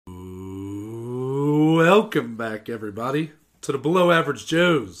Welcome back, everybody, to the Below Average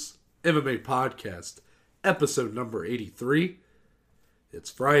Joe's MMA Podcast, episode number 83.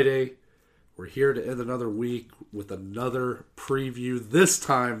 It's Friday. We're here to end another week with another preview, this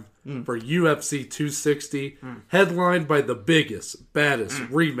time for UFC 260, headlined by the biggest, baddest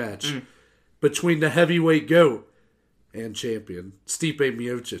rematch between the heavyweight GOAT and champion, Stipe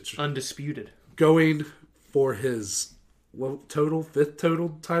Miocic. Undisputed. Going for his, fifth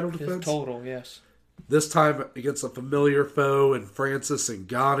total title defense? Fifth total, yes. This time against a familiar foe in Francis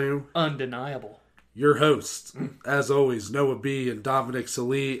Ngannou. Undeniable. Your hosts, as always, Noah B. and Dominic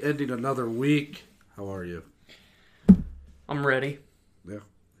Salee, ending another week. How are you? I'm ready. Yeah.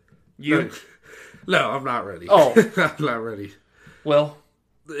 You? No, I'm not ready. Oh. I'm not ready. Well,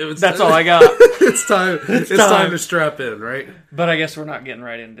 that's all I got. It's time. It's time to strap in, right? But I guess we're not getting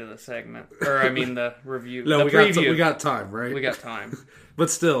right into the segment. Or, I mean, the review. No, the preview. we got time, right? We got time. But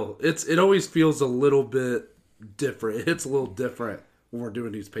still, it always feels a little bit different. It hits a little different when we're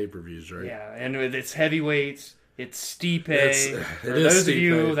doing these pay-per-views, right? Yeah, and it's heavyweights. It's Stipe. For is those Stipe. of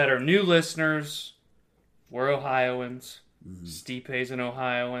you that are new listeners, we're Ohioans. Stipe's an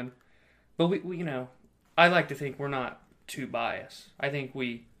Ohioan. But, we you know, I like to think we're not too biased. I think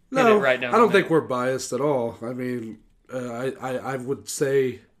we hit it right down I don't the think middle. we're biased at all. I mean, I would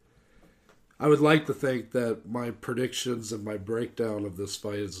say, I would like to think that my predictions and my breakdown of this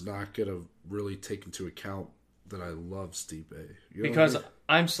fight is not going to really take into account that I love Stipe. You know Because what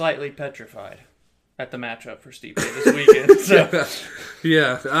I'm slightly petrified at the matchup for Stipe this weekend. So.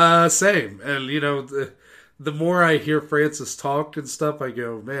 Yeah, same. And, you know, the more I hear Francis talk and stuff, I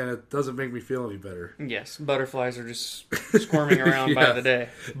go, man, it doesn't make me feel any better. Yes, butterflies are just squirming around by the day.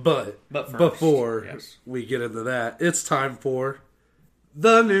 But first, before we get into that, it's time for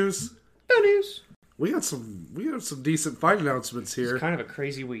the news. The news. We got some decent fight announcements here. It's kind of a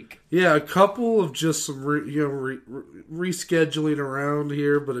crazy week. Yeah, a couple of just some rescheduling around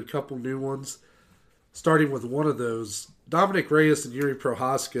here, but a couple new ones. Starting with one of those, Dominic Reyes and Yuri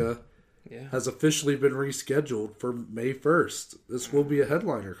Prochazka has officially been rescheduled for May 1st. This will be a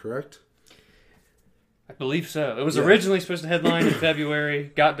headliner, correct? I believe so. It was originally supposed to headline in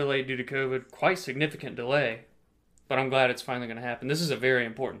February, got delayed due to COVID. Quite significant delay, but I'm glad it's finally going to happen. This is a very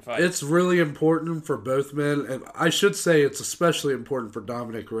important fight. It's really important for both men, and I should say it's especially important for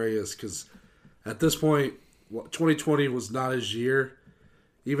Dominic Reyes because at this point, 2020 was not his year.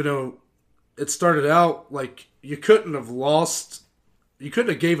 Even though it started out like you couldn't have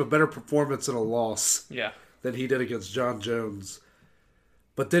gave a better performance in a loss than he did against John Jones.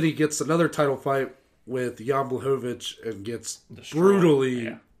 But then he gets another title fight with Jan Blachowicz and gets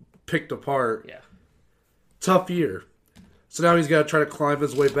brutally picked apart. Yeah. Tough year. So now he's got to try to climb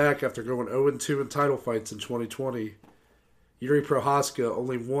his way back after going 0-2 in title fights in 2020. Yuri Prochazka,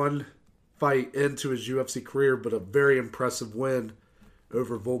 only one fight into his UFC career, but a very impressive win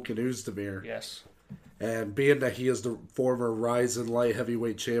over Volkan Oezdemir. Yes. And being that he is the former Rizin light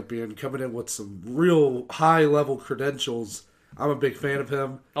heavyweight champion, coming in with some real high-level credentials, I'm a big fan of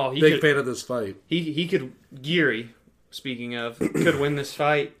him. Big fan of this fight. He could, Yuri, speaking of, could win this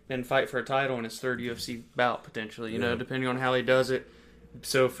fight and fight for a title in his third UFC bout, potentially, you know, depending on how he does it.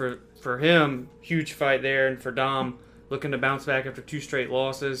 So for him, huge fight there. And for Dom, looking to bounce back after 2 straight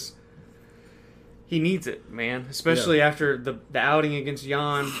losses. He needs it, man. Especially after the outing against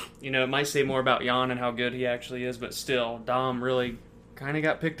Jan. You know, it might say more about Jan and how good he actually is, but still, Dom really kind of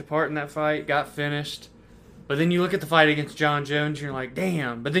got picked apart in that fight, got finished. But then you look at the fight against John Jones, and you're like,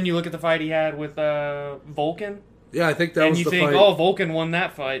 damn. But then you look at the fight he had with Volkan. Yeah, I think that was the fight. And you think, oh, Volkan won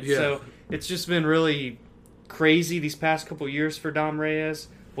that fight. Yeah. So it's just been really crazy these past couple years for Dom Reyes.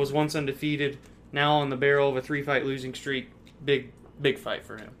 Was once undefeated, now on the barrel of a 3-fight losing streak. Big fight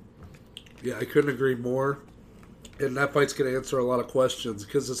for him. Yeah, I couldn't agree more. And that fight's going to answer a lot of questions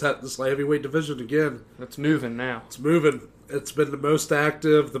because this light heavyweight division, again, it's moving now. It's moving. It's been the most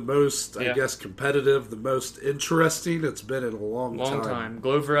active, the most, I guess, competitive, the most interesting it's been in a long time.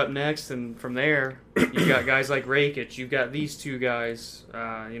 Glover up next, and from there, you've got guys like Rakic. You've got these two guys.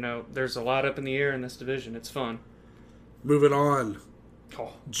 You know, there's a lot up in the air in this division. It's fun. Moving on.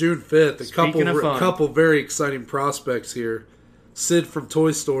 Oh. June 5th, a couple very exciting prospects here. Sid from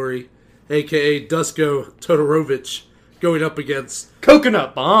Toy Story, a.k.a. Dusko Todorovic, going up against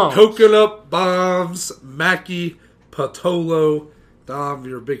Coconut Bombs, Maki Patolo. Dom,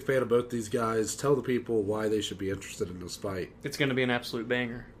 you're a big fan of both these guys. Tell the people why they should be interested in this fight. It's going to be an absolute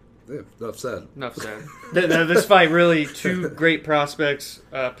banger. Yeah, enough said. This fight, really, 2 great prospects.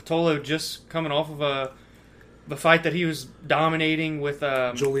 Patolo just coming off of the fight that he was dominating with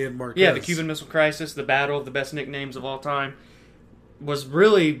Julian Marquez. Yeah, the Cuban Missile Crisis, the battle of the best nicknames of all time. Was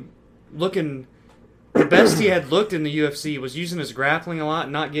really looking the best he had looked in the UFC was using his grappling a lot,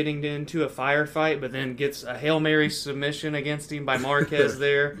 not getting into a firefight, but then gets a Hail Mary submission against him by Marquez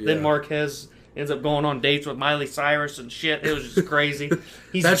there. Yeah. Then Marquez ends up going on dates with Miley Cyrus and shit. It was just crazy.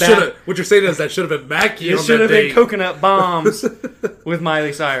 He's That back. should have. What you're saying is that should have been Mackie. It on should that have been date. coconut bombs with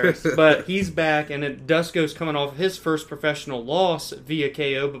Miley Cyrus. But he's back, and Dusko's coming off his first professional loss via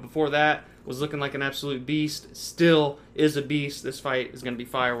KO, but before that was looking like an absolute beast. Still is a beast. This fight is going to be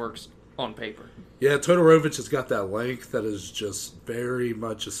fireworks on paper. Yeah, Todorovic has got that length that is just very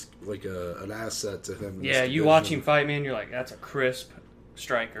much like an asset to him. in this Yeah, you division. watch him fight, man, you're like, that's a crisp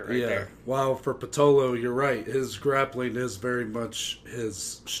striker right there. While for Patolo, you're right. His grappling is very much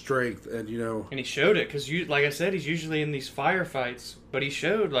his strength, and And he showed it, because, like I said, he's usually in these firefights, but he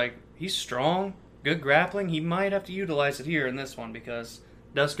showed, like, he's strong, good grappling. He might have to utilize it here in this one, because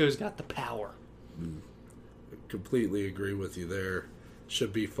Dusko's got the power. completely agree with you there.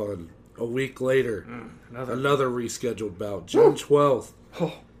 Should be fun. A week later, Another. rescheduled bout. June 12th,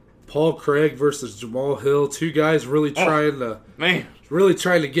 Oh, Paul Craig versus Jamal Hill. Two guys really trying man.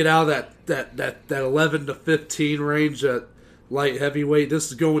 to get out of that 11 to 15 range at light heavyweight. This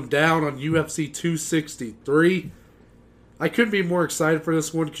is going down on UFC 263. I couldn't be more excited for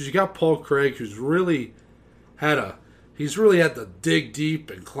this one because you got Paul Craig, who's really had to dig deep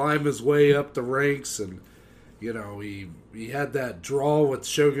and climb his way up the ranks, and he had that draw with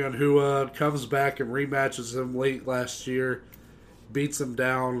Shogun Rua, comes back and rematches him late last year, beats him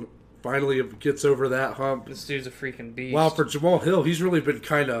down, finally gets over that hump. This dude's a freaking beast. Wow, for Jamal Hill, he's really been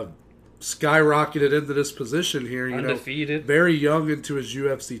kind of skyrocketed into this position here. Undefeated. Very young into his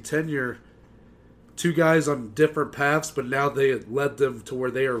UFC tenure. Two guys on different paths, but now they had led them to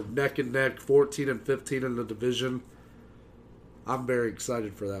where they are neck and neck, 14 and 15 in the division. I'm very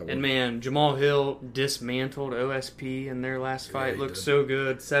excited for that one. And man, Jamal Hill dismantled OSP in their last fight. he Looked did. so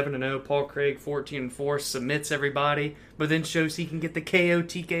good. 7-0. Paul Craig 14-4. Submits everybody, but then shows he can get the KO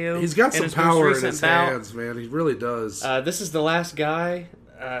TKO. He's got in some his most power in recent his bout. hands, man. He really does. This is the last guy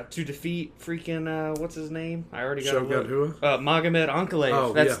to defeat freaking what's his name? I already got Shogun Rua? Magomed Ankalaev.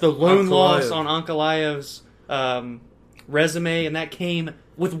 Oh, That's yeah. the lone Ankalaev. loss on Ankalaev's resume, and that came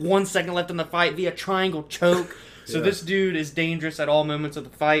with 1 second left in the fight via triangle choke. So Yeah. this dude is dangerous at all moments of the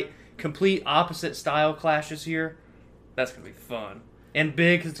fight. Complete opposite style clashes here. That's going to be fun. And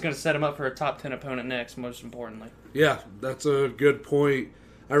big, 'cause it's going to set him up for a top 10 opponent next, most importantly. Yeah, that's a good point.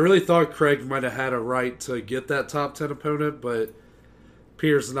 I really thought Craig might have had a right to get that top 10 opponent, but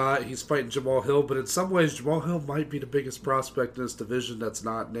appears not. He's fighting Jamal Hill, but in some ways, Jamal Hill might be the biggest prospect in this division that's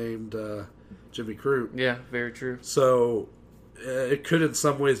not named Jimmy Crute. Yeah, very true. So it could in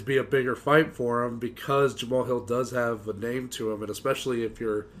some ways be a bigger fight for him because Jamal Hill does have a name to him, and especially if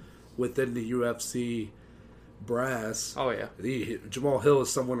you're within the UFC brass. Oh, yeah. Jamal Hill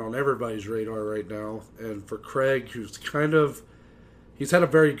is someone on everybody's radar right now, and for Craig, who's he's had a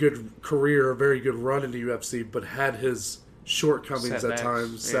very good career, a very good run in the UFC, but had his shortcomings Setbacks, at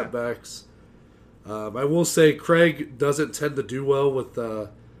times, yeah. setbacks. I will say Craig doesn't tend to do well with a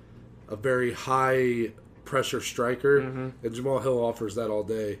very high pressure striker, and Jamal Hill offers that all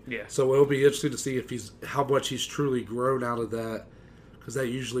day. Yeah. So it'll be interesting to see how much he's truly grown out of that, because that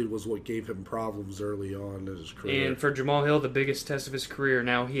usually was what gave him problems early on in his career. And for Jamal Hill, the biggest test of his career.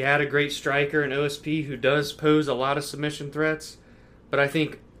 Now, he had a great striker in OSP who does pose a lot of submission threats, but I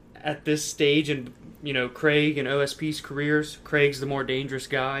think at this stage in Craig and OSP's careers, Craig's the more dangerous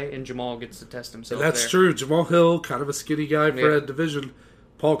guy, and Jamal gets to test himself. That's there. true. Jamal Hill, kind of a skinny guy for Yeah. that division.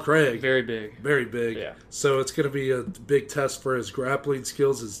 Paul Craig, Very big. very big. Yeah. So it's going to be a big test for his grappling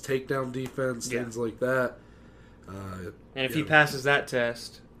skills, his takedown defense, Yeah. things like that. And if Yeah. he passes that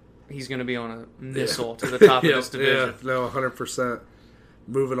test, he's going to be on a missile to the top of this division. Yeah, no, 100%.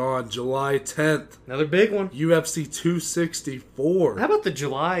 Moving on, July 10th, Another big one. UFC 264. How about the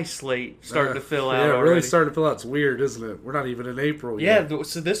July slate starting to fill out Yeah, already? really starting to fill out. It's weird, isn't it? We're not even in April Yeah, yet.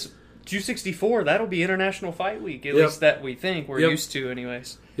 so this 264, that'll be International Fight Week, at Yep. least that we think. We're Yep. used to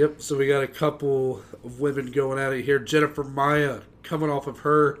anyways. Yep, so we got a couple of women going at it here. Jennifer Maia coming off of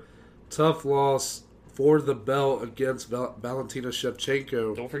her tough loss for the belt against Valentina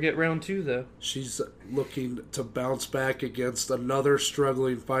Shevchenko. Don't forget round 2, though. She's looking to bounce back against another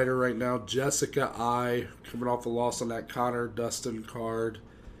struggling fighter right now, Jessica Ai, coming off a loss on that Connor Dustin card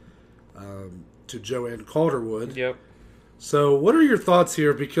to Joanne Calderwood. Yep. So what are your thoughts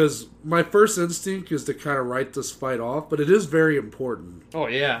here? Because my first instinct is to kind of write this fight off, but it is very important. Oh,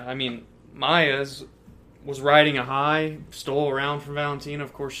 yeah. I mean, Maya's was riding a high, stole a round from Valentina.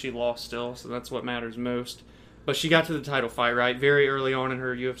 Of course, she lost still, so that's what matters most. But she got to the title fight, right? Very early on in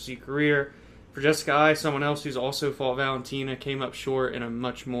her UFC career. For Jessica Ai, someone else who's also fought Valentina, came up short in a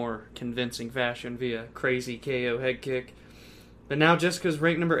much more convincing fashion via crazy KO head kick. But now Jessica's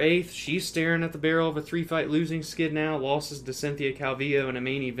ranked number 8th. She's staring at the barrel of a 3-fight losing skid now. Losses to Cynthia Calvillo in a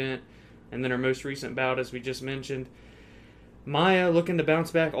main event, and then her most recent bout, as we just mentioned. Maia looking to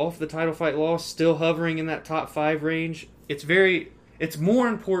bounce back off the title fight loss, still hovering in that top 5 range. It's more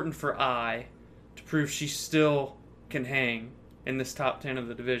important for Ai to prove she still can hang in this top 10 of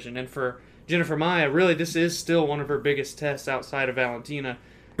the division. And for Jennifer Maia, really, this is still one of her biggest tests outside of Valentina,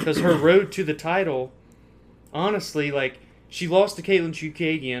 because her road to the title, honestly, she lost to Caitlin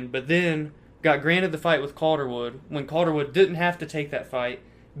Chukagian, but then got granted the fight with Calderwood when Calderwood didn't have to take that fight,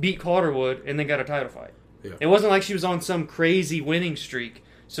 beat Calderwood, and then got a title fight. Yeah. It wasn't like she was on some crazy winning streak.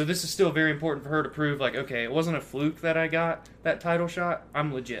 So this is still very important for her to prove, okay, it wasn't a fluke that I got that title shot.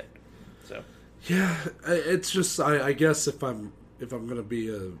 I'm legit. So yeah, it's just I guess if I'm gonna be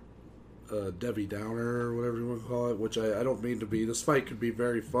a Debbie Downer or whatever you want to call it, which I don't mean to be. This fight could be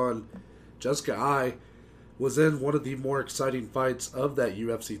very fun. Jessica Ai was in one of the more exciting fights of that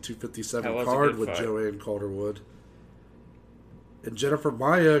UFC 257 card with Joanne Calderwood. And Jennifer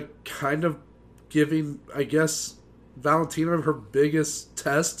Maia kind of giving, I guess, Valentina her biggest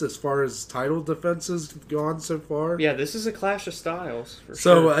test as far as title defenses have gone so far. Yeah, this is a clash of styles for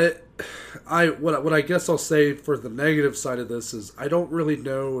sure. So what I guess I'll say for the negative side of this is I don't really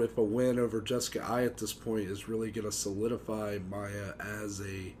know if a win over Jessica Ai at this point is really going to solidify Maia as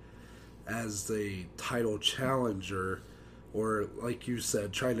a title challenger, or like you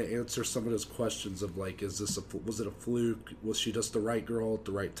said, trying to answer some of those questions of was it a fluke? Was she just the right girl at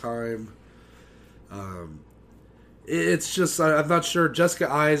the right time? It's just I'm not sure. Jessica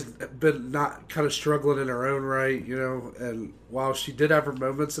Ai's been not kind of struggling in her own right, and while she did have her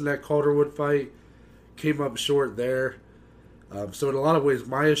moments in that Calderwood fight, came up short there. So in a lot of ways,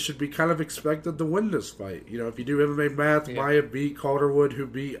 Maia should be kind of expected to win this fight. If you do MMA math, yeah. Maia beat Calderwood, who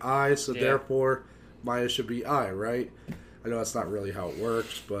beat Ai, so therefore Maia should beat Ai, right? I know that's not really how it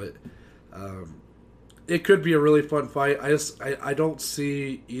works, but it could be a really fun fight. I don't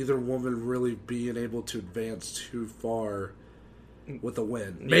see either woman really being able to advance too far with a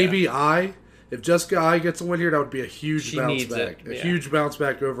win. Yeah. Maybe Ai. If Jessica Ai gets a win here, that would be a huge bounce back. A huge bounce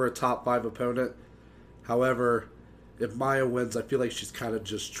back over a top 5 opponent. However, if Maia wins, I feel like she's kind of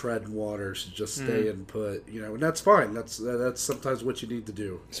just treading water. She's just staying put, and that's fine. That's sometimes what you need to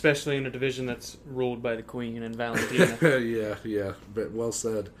do. Especially in a division that's ruled by the Queen and Valentina. yeah. But well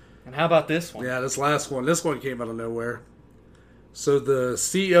said. And how about this one? Yeah, this last one. This one came out of nowhere. So the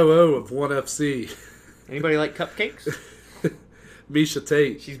COO of ONE FC. Anybody like cupcakes? Miesha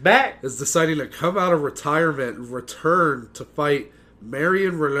Tate. She's back. Is deciding to come out of retirement and return to fight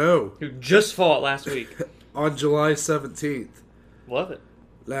Marion Reneau. Who just fought last week. On July 17th. Love it.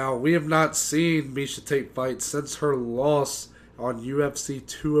 Now, we have not seen Miesha Tate fight since her loss on UFC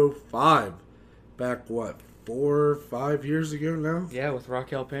 205. Back, 4 or 5 years ago now? Yeah, with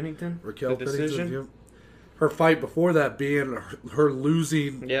Raquel Pennington. Decision. Yep. Her fight before that being her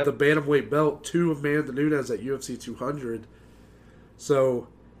losing the bantamweight belt to Amanda Nunes at UFC 200. So,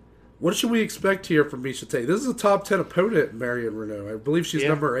 what should we expect here from Miesha Tate? This is a top 10 opponent, Marion Reneau. I believe she's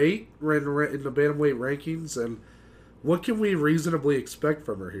number 8 in the bantamweight rankings. And what can we reasonably expect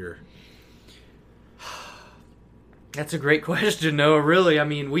from her here? That's a great question, Noah. Really, I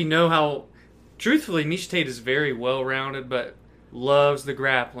mean, we know how... Truthfully, Miesha Tate is very well-rounded, but loves the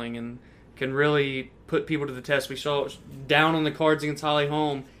grappling and can really put people to the test. We saw it down on the cards against Holly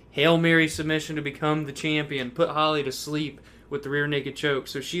Holm. Hail Mary submission to become the champion. Put Holly to sleep with the rear naked choke.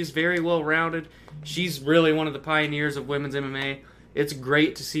 So she's very well-rounded. She's really one of the pioneers of women's MMA. It's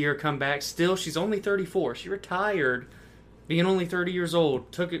great to see her come back. Still, she's only 34. She retired being only 30 years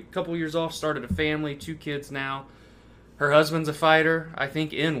old. Took a couple years off, started a family, 2 kids now. Her husband's a fighter, I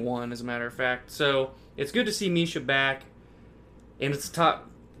think in one, as a matter of fact. So it's good to see Miesha back. And it's top...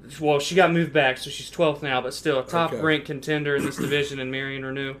 Well, she got moved back, so she's 12th now, but still a top-ranked contender in this division in Marion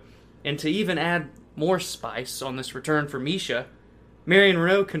Reneau. And to even add more spice on this return for Miesha, Marion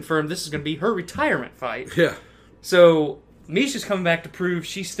Reneau confirmed this is going to be her retirement fight. Yeah. So Miesha's coming back to prove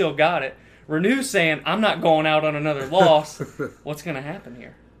she still got it. Reneau's saying, I'm not going out on another loss. What's going to happen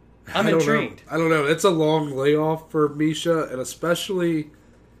here? I'm intrigued. I don't know. It's a long layoff for Miesha, and especially,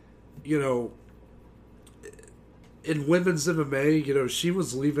 in women's MMA, she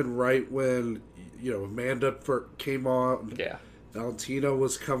was leaving right when, Amanda came on. Yeah. Valentina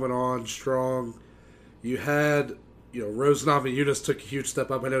was coming on strong. You had, Rose Namajunas took a huge step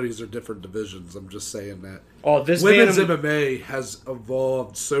up. I know these are different divisions. I'm just saying that. Oh, this women's MMA has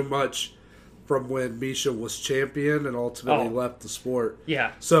evolved so much from when Misha was champion and ultimately left the sport.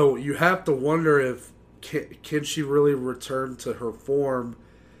 Yeah. So you have to wonder if can she really return to her form,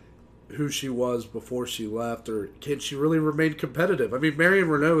 who she was before she left, or can she really remain competitive? I mean, Marion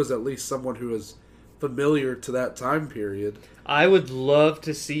Renault is at least someone who is familiar to that time period. I would love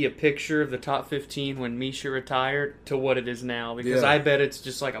to see a picture of the top 15 when Misha retired to what it is now, because I bet it's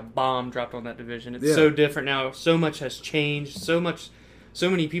just like a bomb dropped on that division. It's so different now. So much has changed. So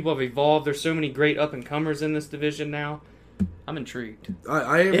many people have evolved. There's so many great up-and-comers in this division now. I'm intrigued.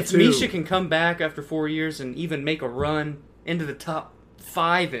 I am if too. Misha can come back after 4 years and even make a run into the top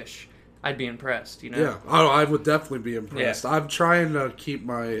 5-ish, I'd be impressed, Yeah, I would definitely be impressed. Yeah. I'm trying to keep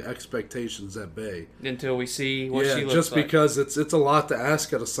my expectations at bay. Until we see what she looks just like. because it's a lot to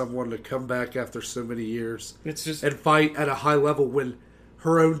ask out of someone to come back after so many years It's just and fight at a high level when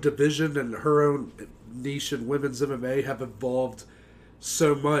her own division and her own niche in women's MMA have evolved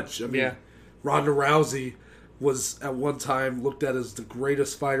so much. I mean, Ronda Rousey was at one time looked at as the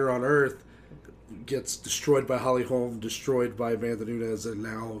greatest fighter on earth, gets destroyed by Holly Holm, destroyed by Amanda Nunes, and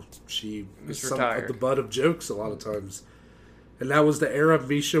now she is the butt of jokes a lot of times. And that was the era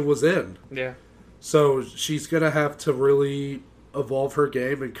Misha was in. Yeah. So she's going to have to really evolve her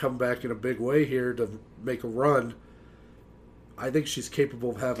game and come back in a big way here to make a run. I think she's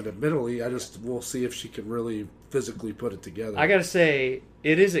capable of having it mentally. We'll see if she can really physically put it together. I got to say,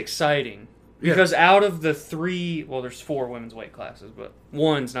 it is exciting. Because out of the 3, well, there's 4 women's weight classes, but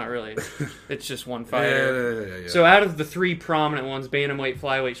one's not really. It's just one fighter. Yeah. So out of the 3 prominent ones, bantamweight,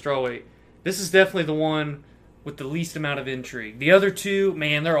 flyweight, strawweight, this is definitely the one with the least amount of intrigue. The other 2,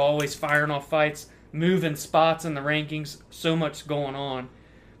 man, they're always firing off fights, moving spots in the rankings, so much going on.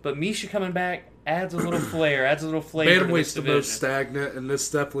 But Misha coming back adds a little flair, adds a little flavor to this division. Bantamweight's the most stagnant, and this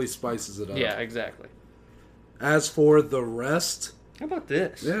definitely spices it up. Yeah, exactly. As for the rest... How about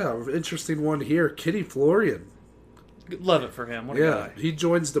this? Yeah, interesting one here. Kenny Florian. Love it for him. What a guy. He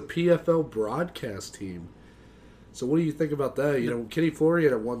joins the PFL broadcast team. So what do you think about that? You know, Kenny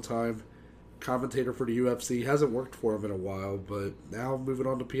Florian at one time, commentator for the UFC, hasn't worked for him in a while, but now moving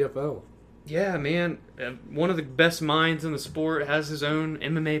on to PFL. Yeah, man. One of the best minds in the sport, has his own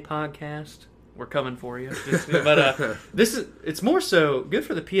MMA podcast. We're coming for you. But it's more so good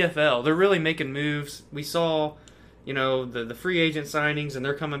for the PFL. They're really making moves. We saw... the free agent signings, and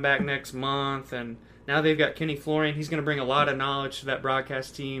they're coming back next month, and now they've got Kenny Florian. He's going to bring a lot of knowledge to that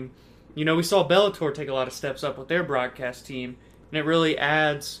broadcast team. We saw Bellator take a lot of steps up with their broadcast team, and it really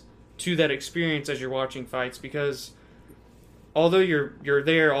adds to that experience as you're watching fights, because although you're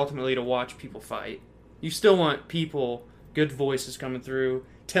there ultimately to watch people fight, you still want people, good voices coming through,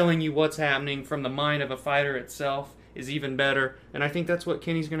 telling you what's happening from the mind of a fighter itself is even better, and I think that's what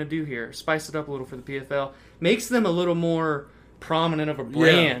Kenny's going to do here. Spice it up a little for the PFL. Makes them a little more prominent of a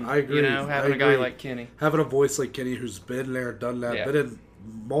brand, I agree. Having a guy like Kenny. Having a voice like Kenny who's been there, done that, been in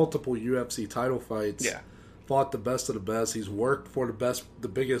multiple UFC title fights, fought the best of the best. He's worked for the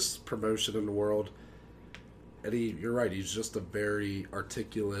biggest promotion in the world. And you're right, he's just a very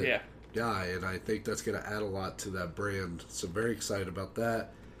articulate guy, and I think that's going to add a lot to that brand. So very excited about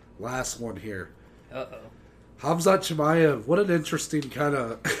that. Last one here. Uh-oh. Khamzat Chimaev, what an interesting kind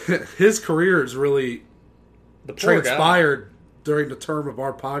of... his career is really transpired during the term of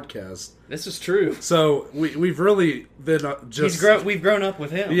our podcast. This is true. So we've really been we've grown up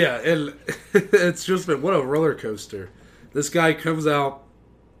with him. Yeah, and it's just been... What a roller coaster. This guy comes out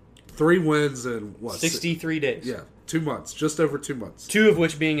 3 wins in, 63 days. Yeah, 2 months. Just over 2 months. 2 of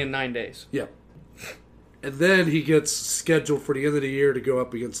which being in 9 days. Yeah. And then he gets scheduled for the end of the year to go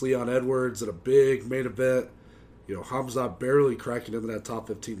up against Leon Edwards at a big main event. Khamzat barely cracking into that top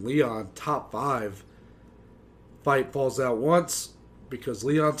 15. Leon, top 5. Fight falls out once because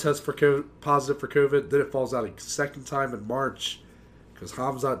Leon tests positive for COVID. Then it falls out a second time in March because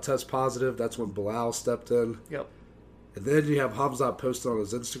Khamzat tests positive. That's when Bilal stepped in. Yep. And then you have Khamzat posted on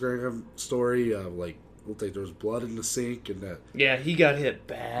his Instagram story, looked like there was blood in the sink and that. Yeah, he got hit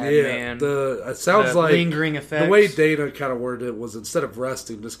bad, man. It sounds like lingering effects. The way Dana kind of worded it was instead of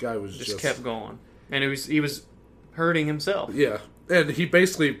resting, this guy was just kept going, and he was hurting himself. Yeah, and he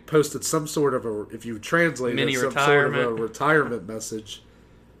basically posted some sort of if you translate it, some sort of a retirement message.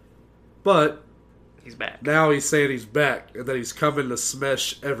 But he's back. Now he's saying he's back and that he's coming to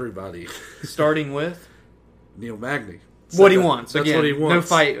smash everybody. Starting with Neil Magny. So what he wants. That's again, what he wants.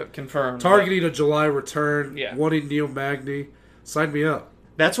 No fight confirmed. Targeting a July return. Yeah. Wanting Neil Magny. Sign me up.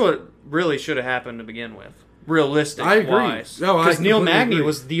 That's what really should have happened to begin with. Realistic I agree. Wise. No, because Neil Magny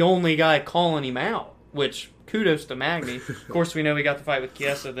was the only guy calling him out, which kudos to Magny. Of course, we know he got the fight with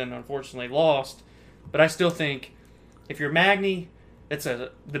Chiesa, then unfortunately lost. But I still think if you're Magny, it's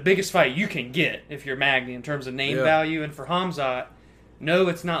the biggest fight you can get if you're Magny in terms of name value. And for Khamzat, no,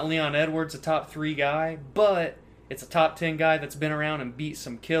 it's not Leon Edwards, a top 3 guy, but it's a top 10 guy that's been around and beat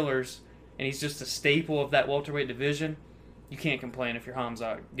some killers, and he's just a staple of that welterweight division. You can't complain if you're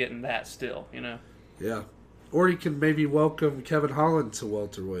Khamzat getting that still, you know? Yeah. Or you can maybe welcome Kevin Holland to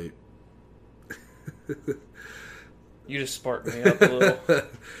welterweight. You just sparked me up a little.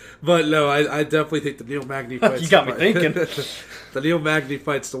 But no, I definitely think the Neil Magny fight. You got me thinking. The Neil Magny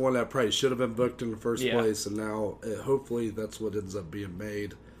fight's the one that probably should have been booked in the first place, and now hopefully that's what ends up being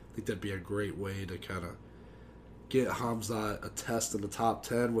made. I think that'd be a great way to kind of get Khamzat a test in the top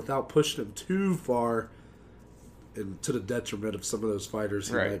 10 without pushing him too far and to the detriment of some of those fighters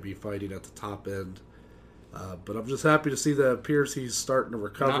he might be fighting at the top end. But I'm just happy to see that it appears he's starting to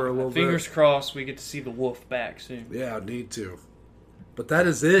recover a little bit. Fingers crossed we get to see the Wolf back soon. Yeah, I need to. But that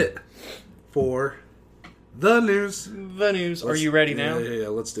is it for the news. The news. Are you ready now? Yeah,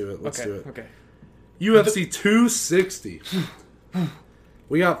 let's do it. Let's do it. Okay. UFC 260.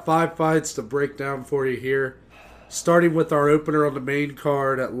 We got 5 fights to break down for you here. Starting with our opener on the main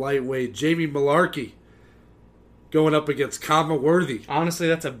card at lightweight, Jamie Mullarkey going up against Kama Worthy. Honestly,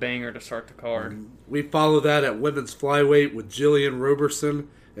 that's a banger to start the card. We follow that at women's flyweight with Jillian Roberson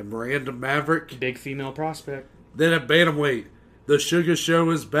and Miranda Maverick. Big female prospect. Then at bantamweight, the Sugar Show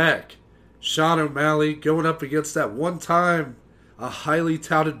is back. Sean O'Malley going up against that one time a highly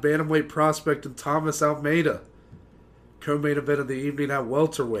touted bantamweight prospect in Thomas Almeida. Co-main event of the evening at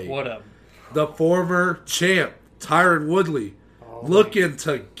welterweight. What up? The former champ, Tyron Woodley, looking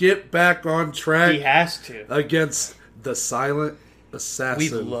to get back on track. He has to. Against the silent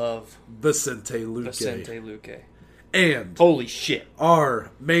assassin. We love Vicente Luque. Vicente Luque. And holy shit.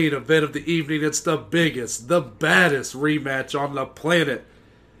 Our main event of the evening, it's the biggest, the baddest rematch on the planet.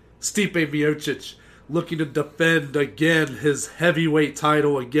 Stipe Miocic looking to defend again his heavyweight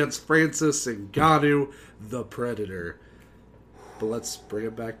title against Francis Ngannou, the Predator. But let's bring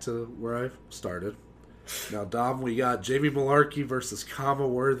it back to where I started. Now, Dom, we got Jamie Mullarkey versus Kama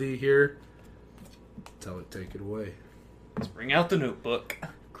Worthy here. Take it away. Let's bring out the notebook,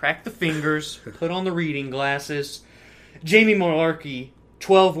 crack the fingers, put on the reading glasses. Jamie Mullarkey,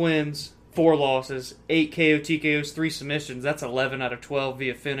 12 wins, 4 losses, 8 KO, TKOs, 3 submissions. That's 11 out of 12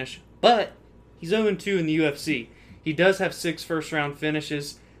 via finish. But he's 0-2 in the UFC. He does have 6 first-round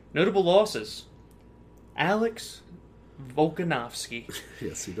finishes. Notable losses. Alex Volkanovski.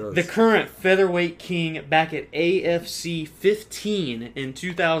 Yes, he does. The current featherweight king back at AFC 15 in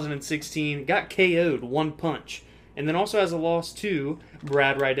 2016 got KO'd 1 punch. And then also has a loss to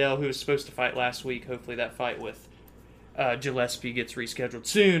Brad Riddell, who was supposed to fight last week. Hopefully that fight with Gillespie gets rescheduled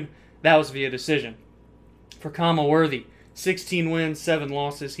soon. That was via decision. For Kama Worthy, 16 wins, 7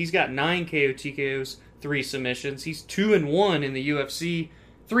 losses. He's got 9 KO TKOs, 3 submissions. He's 2-1 in the UFC,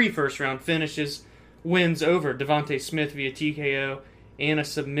 3 first-round finishes. Wins over Devontae Smith via TKO and a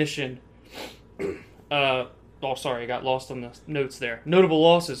submission. I got lost on the notes there. Notable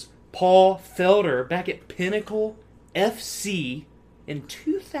losses. Paul Felder back at Pinnacle FC in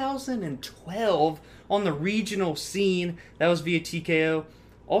 2012 on the regional scene. That was via TKO.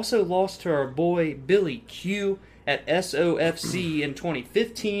 Also lost to our boy Billy Q at SOFC in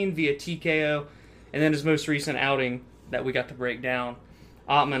 2015 via TKO. And then his most recent outing that we got to break down,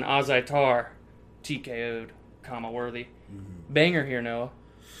 Otman Azaitar TKO'd Kama Worthy. Banger here, Noah.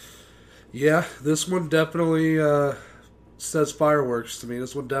 Yeah, this one definitely says fireworks to me.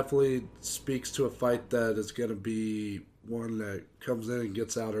 This one definitely speaks to a fight that is going to be one that comes in and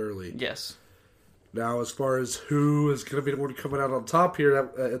gets out early. Yes. Now, as far as who is going to be the one coming out on top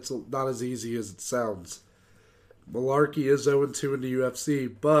here, it's not as easy as it sounds. Mullarkey is 0-2 in the UFC,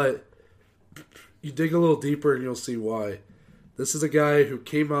 but you dig a little deeper and you'll see why. This is a guy who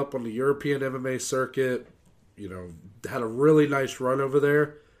came up on the European MMA circuit, had a really nice run over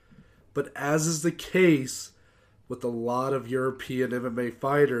there. But as is the case with a lot of European MMA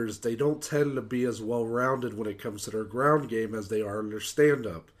fighters, they don't tend to be as well-rounded when it comes to their ground game as they are in their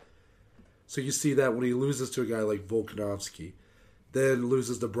stand-up. So you see that when he loses to a guy like Volkanovski, then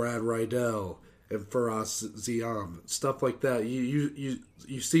loses to Brad Riddell and Faraz Ziam, stuff like that. You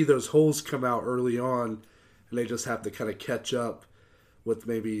see those holes come out early on, and they just have to kind of catch up with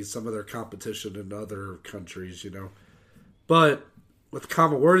maybe some of their competition in other countries, But with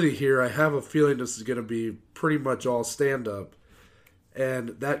Kama Worthy here, I have a feeling this is going to be pretty much all stand-up. And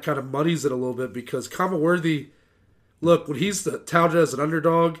that kind of muddies it a little bit because Kama Worthy, look, when he's touted as an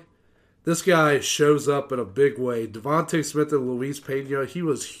underdog, this guy shows up in a big way. Devontae Smith and Luis Pena, he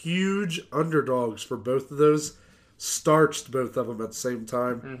was huge underdogs for both of those. Starched both of them at the same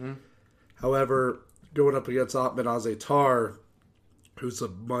time. Mm-hmm. However, going up against Otman Azaitar, who's a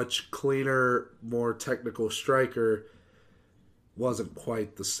much cleaner, more technical striker, wasn't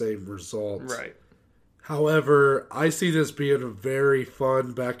quite the same result. Right. However, I see this being a very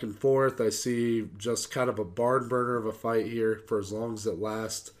fun back and forth. I see just kind of a barn burner of a fight here for as long as it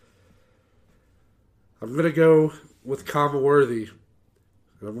lasts. I'm going to go with Kama Worthy.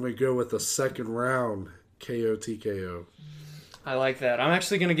 And I'm going to go with a second round KO TKO. I like that. I'm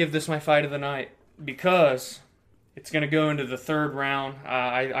actually going to give this my fight of the night because it's going to go into the third round.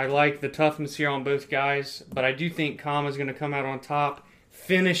 I like the toughness here on both guys, but I do think Kama's going to come out on top,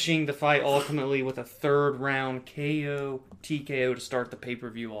 finishing the fight ultimately with a third round KO TKO to start the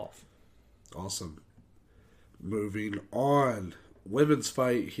pay-per-view off. Awesome. Moving on. Women's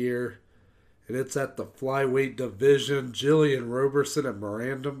fight here. And it's at the flyweight division. Jillian Roberson and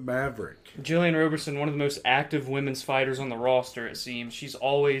Miranda Maverick. Jillian Roberson, one of the most active women's fighters on the roster, it seems. She's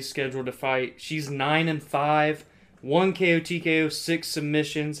always scheduled to fight. She's 9-5, 1 KO TKO, 6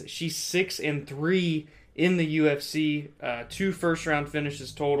 submissions. She's 6-3 in the UFC, 2 first-round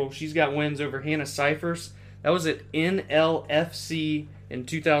finishes total. She's got wins over Hannah Cyphers. That was at NLFC in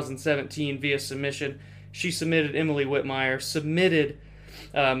 2017 via submission. She submitted Emily Whitmire, submitted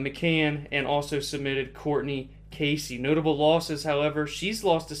McCann, and also submitted Courtney Casey. Notable losses, however, she's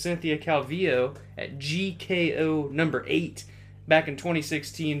lost to Cynthia Calvillo at GKO number 8 back in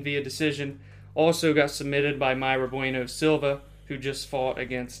 2016 via decision. Also got submitted by Mayra Bueno Silva, who just fought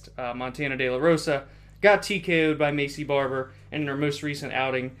against Montana De La Rosa. Got TKO'd by Macy Barber, and in her most recent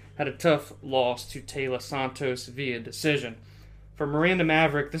outing had a tough loss to Taylor Santos via decision. For Miranda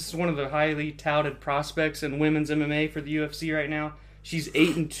Maverick, this is one of the highly touted prospects in women's MMA for the UFC right now. She's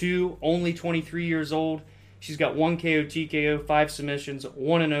 8-2, only 23 years old. She's got 1 KO TKO, 5 submissions,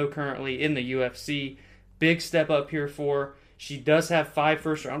 1-0 currently in the UFC. Big step up here for her. She does have 5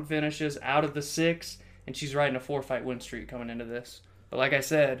 first-round finishes out of the 6, and she's riding a 4-fight win streak coming into this. But like I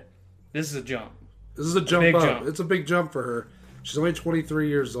said, this is a jump. This is a jump up. It's a big jump for her. She's only 23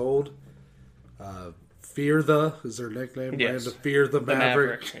 years old. Fear the is her nickname. Yes. Miranda Fear the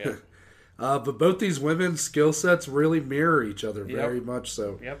Maverick. Yeah. But both these women's skill sets really mirror each other very much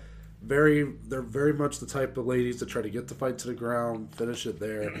so. Yep. They're very much the type of ladies that try to get the fight to the ground, finish it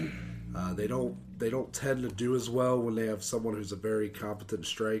there. They don't tend to do as well when they have someone who's a very competent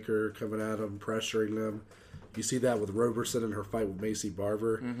striker coming at them, pressuring them. You see that with Roberson in her fight with Macy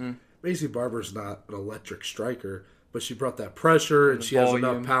Barber. Mm-hmm. Macy Barber's not an electric striker, but she brought that pressure and she has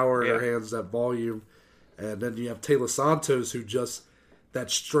enough power in her hands, that volume. And then you have Taylor Santos, who just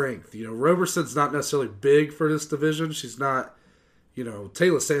that strength. You know, Roberson's not necessarily big for this division. She's not, you know,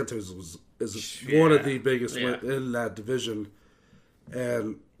 Taylor Santos is one of the biggest in that division.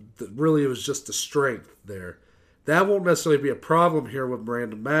 And really it was just the strength there. That won't necessarily be a problem here with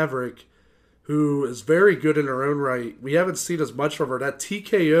Miranda Maverick, who is very good in her own right. We haven't seen as much from her. That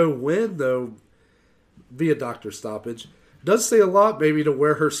TKO win, though, via doctor stoppage, does say a lot maybe to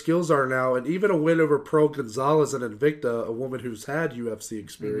where her skills are now. And even a win over Pearl Gonzalez and Invicta, a woman who's had UFC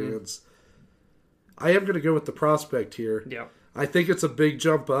experience. Mm-hmm. I am going to go with the prospect here. Yeah. I think it's a big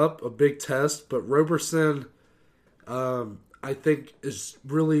jump up, a big test. But Roberson, I think, is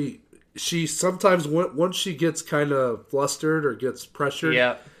really... She sometimes, once she gets kind of flustered or gets pressured...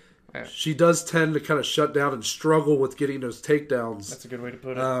 Yeah. She does tend to kind of shut down and struggle with getting those takedowns. That's a good way to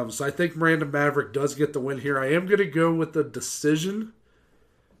put it. So I think Miranda Maverick does get the win here. I am going to go with the decision,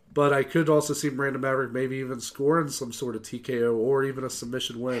 but I could also see Miranda Maverick maybe even scoring some sort of TKO or even a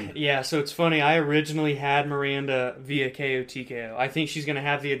submission win. Yeah, so it's funny. I originally had Miranda via KO TKO. I think she's going to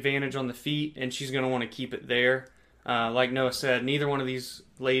have the advantage on the feet, and she's going to want to keep it there. Like Noah said, neither one of these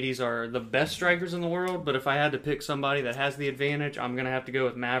ladies are the best strikers in the world, but if I had to pick somebody that has the advantage, I'm going to have to go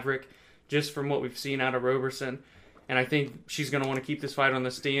with Maverick, just from what we've seen out of Roberson. And I think she's going to want to keep this fight on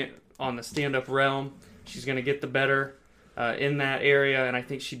the stand-up realm. She's going to get the better in that area, and I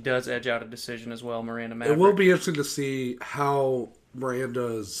think she does edge out a decision as well, Miranda Maverick. It will be interesting to see how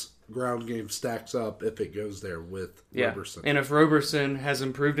Miranda's ground game stacks up if it goes there with Roberson. And if Roberson has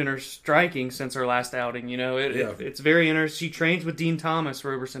improved in her striking since her last outing, you know, it's very interesting. She trains with Dean Thomas,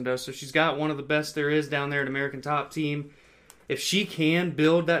 Roberson does, so she's got one of the best there is down there at American Top Team. If she can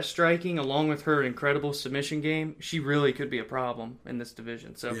build that striking along with her incredible submission game, she really could be a problem in this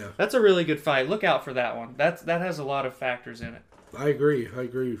division. So that's a really good fight. Look out for that one. That has a lot of factors in it. I agree.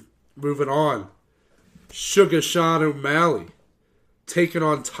 Moving on. Sugar Sean O'Malley taking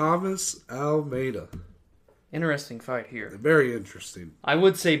on Thomas Almeida. Interesting fight here. Very interesting. I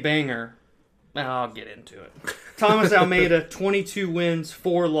would say banger. I'll get into it. Thomas Almeida, 22 wins,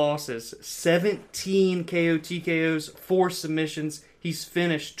 4 losses, 17 KO TKOs, 4 submissions. He's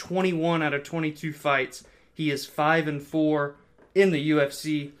finished 21 out of 22 fights. He is 5-4, in the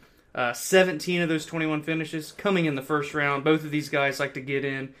UFC. 17 of those 21 finishes coming in the first round. Both of these guys like to get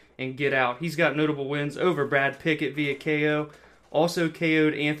in and get out. He's got notable wins over Brad Pickett via KO. Also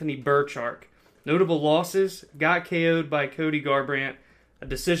KO'd Anthony Burchard. Notable losses, got KO'd by Cody Garbrandt. A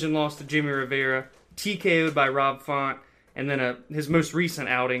decision loss to Jimmy Rivera. TKO'd by Rob Font. And then his most recent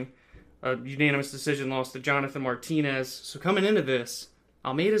outing, a unanimous decision loss to Jonathan Martinez. So coming into this,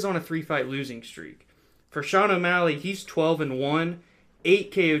 Almeida's on a 3-fight losing streak. For Sean O'Malley, he's 12-1.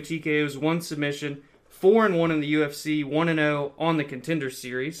 8 KO TKOs, 1 submission, 4-1 in the UFC, 1-0 on the Contender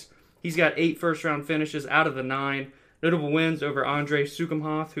Series. He's got 8 first-round finishes out of the 9. Notable wins over Andrei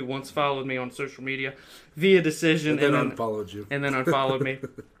Sukumhoth, who once followed me on social media via decision. And then unfollowed you. And then unfollowed me.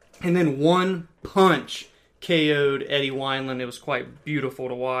 And then 1 punch KO'd Eddie Wineland. It was quite beautiful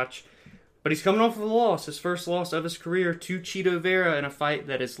to watch. But he's coming off of a loss, his first loss of his career to Chito Vera in a fight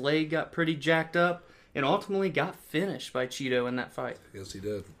that his leg got pretty jacked up. And ultimately got finished by Chito in that fight. Yes, he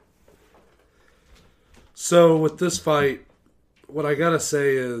did. So with this fight, what I gotta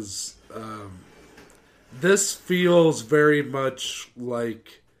say is, this feels very much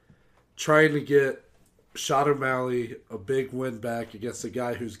like trying to get Sean O'Malley a big win back against a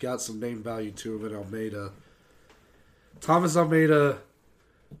guy who's got some name value to him in Almeida. Thomas Almeida,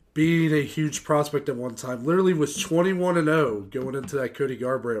 being a huge prospect at one time, literally was 21-0 going into that Cody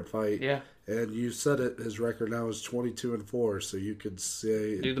Garbrandt fight. Yeah. And you said it, his record now is 22-4, so you could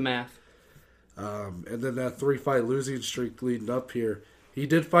say... Do the math. And then that 3-fight losing streak leading up here. He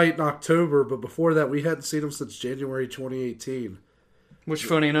did fight in October, but before that, we hadn't seen him since January 2018. Which,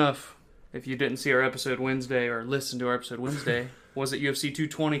 funny enough, if you didn't see our episode Wednesday or listen to our episode Wednesday, was it UFC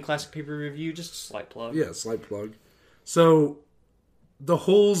 220 Classic Paper Review? Just a slight plug. Yeah, slight plug. So, the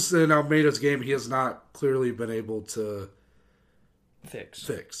holes in Almeida's game, he has not clearly been able to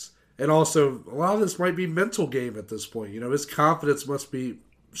fix. And also, a lot of this might be mental game at this point. You know, his confidence must be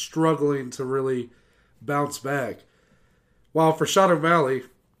struggling to really bounce back. While for Sean O'Malley,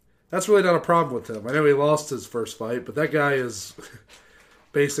 that's really not a problem with him. I know he lost his first fight, but that guy is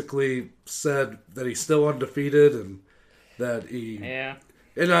basically said that he's still undefeated and that he... Yeah.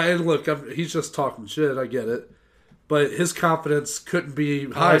 And look, he's just talking shit, I get it. But his confidence couldn't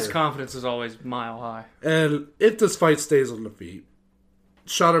be higher. His confidence is always mile high. And if this fight stays on the feet,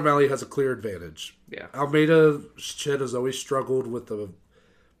 Sean O'Malley has a clear advantage. Yeah. Almeida shit has always struggled with a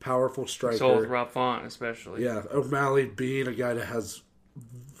powerful striker. So with Rob Font, especially. Yeah, O'Malley being a guy that has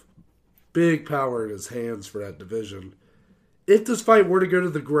big power in his hands for that division. If this fight were to go to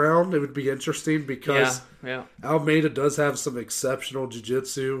the ground, it would be interesting because Almeida does have some exceptional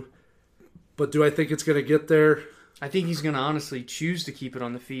jiu-jitsu. But do I think it's going to get there? I think he's going to honestly choose to keep it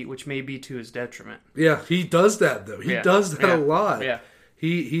on the feet, which may be to his detriment. Yeah, he does that, though. He does that a lot. Yeah.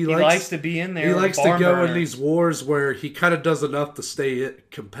 He likes to be in there. He likes to go in these wars where he kind of does enough to stay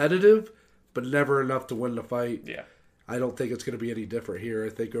competitive, but never enough to win the fight. Yeah. I don't think it's going to be any different here. I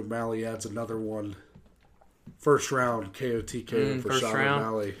think O'Malley adds another one. First round KO/TKO for Sean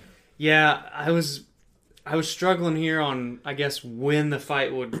O'Malley. Yeah, I was struggling here on, I guess, when the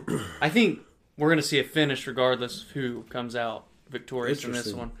fight would... I think we're going to see a finish regardless of who comes out victorious in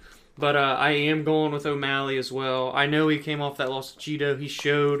this one. But I am going with O'Malley as well. I know he came off that loss to Chito. He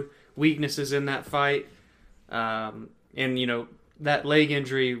showed weaknesses in that fight. And, you know, that leg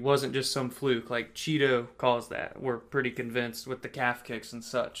injury wasn't just some fluke. Like, Chito caused that. We're pretty convinced with the calf kicks and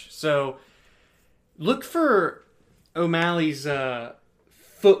such. So, look for O'Malley's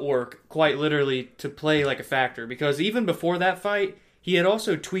footwork, quite literally, to play like a factor. Because even before that fight, he had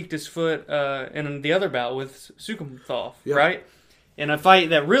also tweaked his foot in the other bout with Sukumhoth, right? In a fight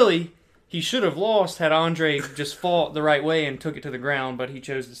that really he should have lost had Andre just fought the right way and took it to the ground, but he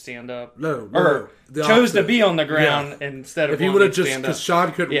chose to stand up. Chose to be on the ground instead of. If he would have just, because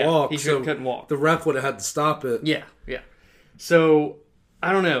Sean couldn't walk, couldn't walk. The ref would have had to stop it. Yeah. So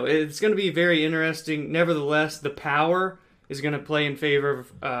I don't know. It's going to be very interesting. Nevertheless, the power is going to play in favor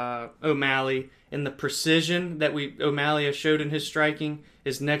of O'Malley, and the precision that O'Malley has showed in his striking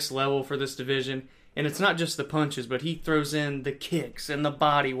is next level for this division. And it's not just the punches, but he throws in the kicks and the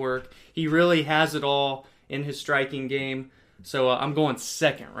body work. He really has it all in his striking game. So I'm going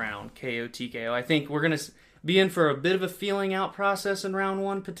second round KO/TKO. I think we're going to be in for a bit of a feeling out process in round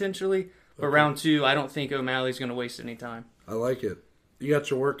 1 potentially. But round 2, I don't think O'Malley's going to waste any time. I like it. You got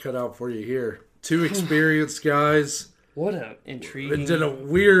your work cut out for you here. 2 experienced guys. What a intriguing. It did a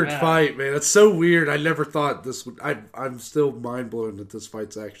weird Wow. fight, man. It's so weird. I never thought this would. I'm still mind blown that this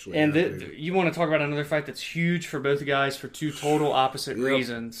fight's actually. And happening. you want to talk about another fight that's huge for both guys for two total opposite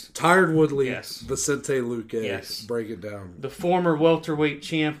reasons. Tyron Woodley, Yes. Vicente Luque. Yes. Break it down. The former welterweight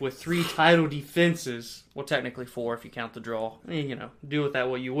champ with 3 title defenses. Well, technically 4 if you count the draw. Do with that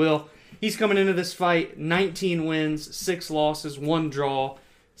what you will. He's coming into this fight 19 wins, 6 losses, 1 draw,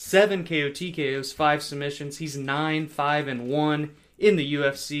 7 KO TKOs, 5 submissions. He's 9-5-1 in the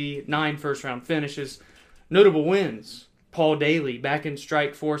UFC, 9 first-round finishes. Notable wins. Paul Daly back in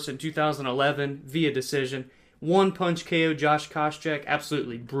Strikeforce in 2011 via decision. 1-punch KO Josh Koscheck.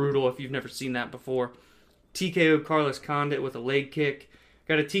 Absolutely brutal if you've never seen that before. TKO Carlos Condit with a leg kick.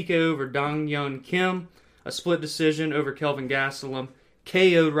 Got a TKO over Dong Yun Kim. A split decision over Kelvin Gastelum.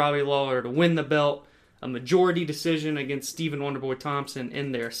 KO'd Robbie Lawler to win the belt. A majority decision against Stephen Wonderboy Thompson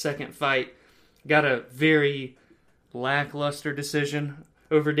in their second fight. Got a very lackluster decision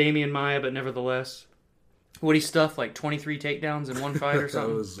over Damian Maia, but nevertheless. What he stuffed, like 23 takedowns in one fight or That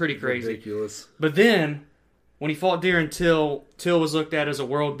something? was Pretty crazy. ridiculous. But then, when he fought Darren Till, Till was looked at as a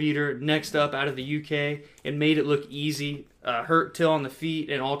world beater, next up out of the UK, and made it look easy. Hurt Till on the feet,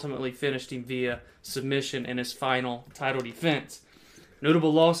 and ultimately finished him via submission in his final title defense.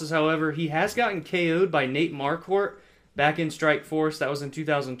 Notable losses, however, he has gotten KO'd by Nate Marquardt back in Strikeforce. That was in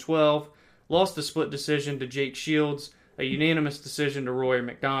 2012. Lost the split decision to Jake Shields, a unanimous decision to Roy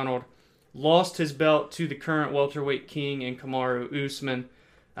McDonald. Lost his belt to the current welterweight king in Kamaru Usman.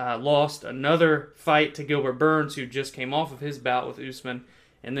 Lost another fight to Gilbert Burns, who just came off of his bout with Usman.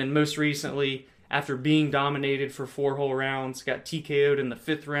 And then most recently, after being dominated for 4 whole rounds, got TKO'd in the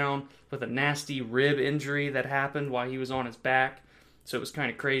 5th round with a nasty rib injury that happened while he was on his back. So it was kind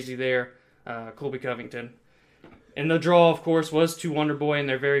of crazy there. Colby Covington. And the draw, of course, was to Wonderboy in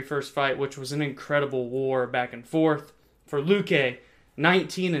their very first fight, which was an incredible war back and forth. For Luque,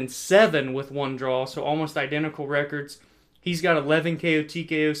 19-7 with 1 draw, so almost identical records. He's got 11 KO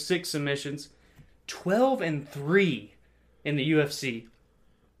TKO, 6 submissions, 12-3 in the UFC.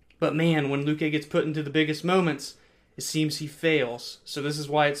 But man, when Luque gets put into the biggest moments, it seems he fails. So this is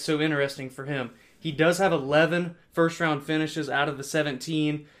why it's so interesting for him. He does have 11 first-round finishes out of the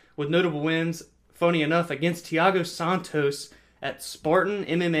 17, with notable wins, funny enough, against Thiago Santos at Spartan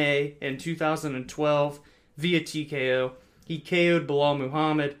MMA in 2012 via TKO. He KO'd Bilal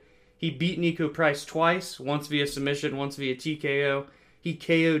Muhammad. He beat Nico Price twice, once via submission, once via TKO. He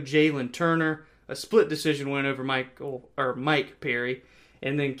KO'd Jalen Turner, a split decision win over Mike Perry,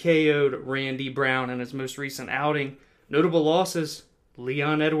 and then KO'd Randy Brown in his most recent outing. Notable losses,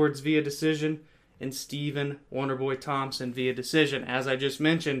 Leon Edwards via decision, and Stephen Wonderboy Thompson via decision. As I just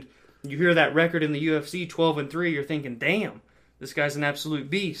mentioned, you hear that record in the UFC, 12-3, you're thinking, damn, this guy's an absolute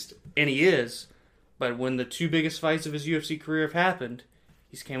beast. And he is. But when the 2 biggest fights of his UFC career have happened,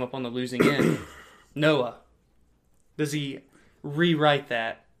 he's came up on the losing end. Noah, does he rewrite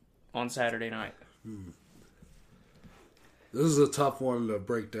that on Saturday night? This is a tough one to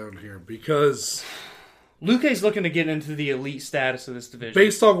break down here because Luque's looking to get into the elite status of this division.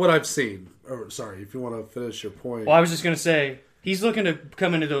 based on what I've seen, or sorry, if you want to finish your point. Well, I was just going to say, he's looking to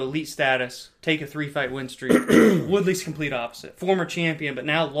come into the elite status, take a 3-fight win streak. Woodley's complete opposite. Former champion, but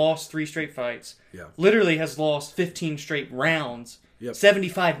now lost 3 straight fights. Yeah. Literally has lost 15 straight rounds. Yep.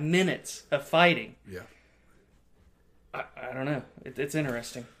 75 minutes of fighting. Yeah. I don't know. It's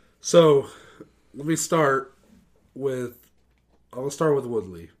interesting. So, let me start with... I'll start with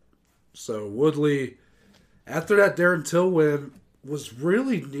Woodley. So, Woodley, after that Darren Till win, was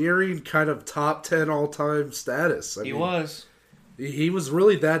really nearing kind of top 10 all-time status. He was. He was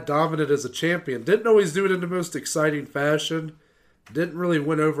really that dominant as a champion. Didn't always do it in the most exciting fashion. Didn't really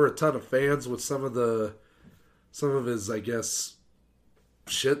win over a ton of fans with some of his, I guess,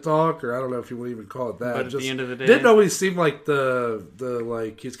 shit talk, or I don't know if you would even call it that. But at the end of the day, didn't always seem like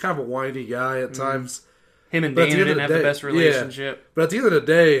he's kind of a whiny guy at times. Him and But at Dana the end didn't of have the the day- best relationship. But at the end of the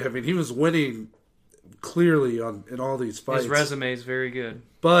day, I mean, he was winning clearly in all these fights. His resume is very good.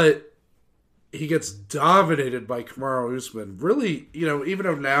 But he gets dominated by Kamaru Usman. Really, even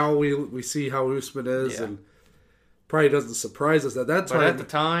though now we see how Usman is, Yeah. and probably doesn't surprise us at that time. But at the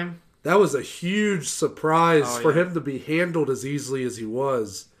time, that was a huge surprise for yeah. him to be handled as easily as he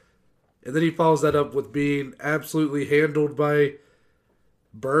was. And then he follows that up with being absolutely handled by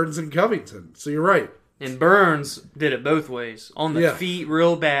Burns and Covington. So you're right. and Burns did it both ways. On the Yeah. feet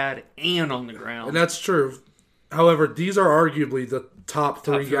real bad and on the ground. And that's true. However, these are arguably the top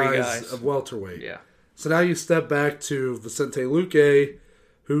three three guys guys. of welterweight. Yeah. So now you step back to Vicente Luque,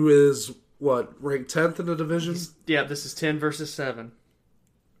 who is, ranked 10th in the division? Yeah, this is 10 versus 7.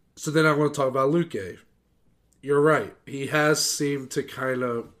 So then I want to talk about Luque. you're right. He has seemed to kind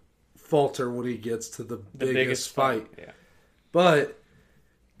of falter when he gets to the biggest fight. Yeah. But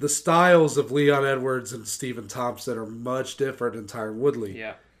the styles of Leon Edwards and Stephen Thompson are much different than Tyron Woodley.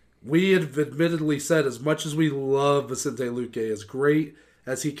 Yeah. We have admittedly said, as much as we love Vicente Luque, as great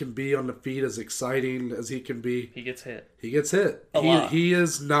as he can be on the feet, as exciting as he can be, He gets hit. he gets hit. A lot. He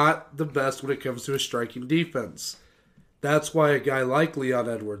is not the best when it comes to his striking defense. That's why a guy like Leon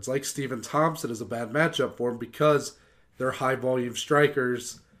Edwards, like Stephen Thompson, is a bad matchup for him, because they're high-volume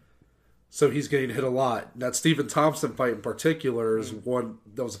strikers, so he's getting hit a lot. And that Stephen Thompson fight in particular is one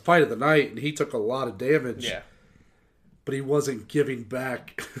that was a fight of the night, and he took a lot of damage. Yeah. But he wasn't giving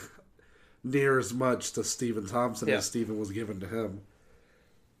back near as much to Stephen Thompson as Stephen was giving to him.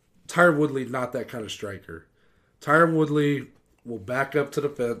 Tyron Woodley, not that kind of striker. Tyron Woodley will back up to the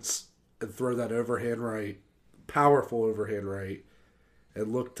fence and throw that overhand right, powerful overhand right,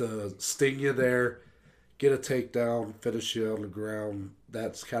 and look to sting you there, get a takedown, finish you on the ground.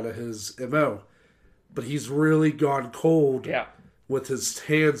 That's kind of his MO. But he's really gone cold with his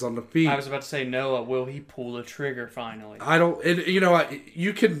hands on the feet. I was about to say, Noah, will he pull the trigger finally? I don't, and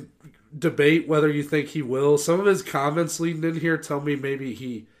you can debate whether you think he will. Some of his comments leading in here tell me maybe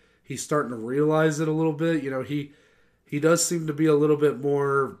he's starting to realize it a little bit. He does seem to be a little bit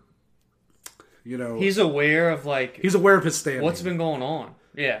more, He's aware of, he's aware of his standing. what's been going on.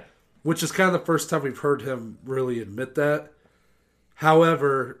 Yeah. Which is kind of the first time we've heard him really admit that.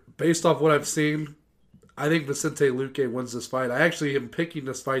 However, based off what I've seen, I think Vicente Luque wins this fight. I actually am picking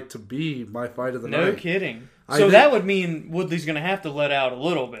this fight to be my fight of the night. No kidding. So that would mean Woodley's going to have to let out a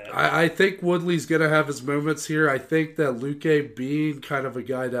little bit. I think Woodley's going to have his moments here. I think that Luque, being kind of a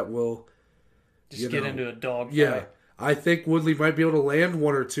guy that will Just get into a dogfight. Yeah. I think Woodley might be able to land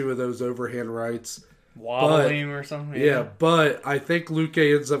one or two of those overhand rights. Wobble him or something. Yeah, but I think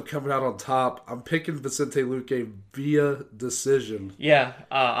Luque ends up coming out on top. I'm picking Vicente Luque via decision. Yeah,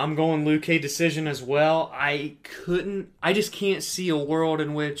 I'm going Luque decision as well. I just can't see a world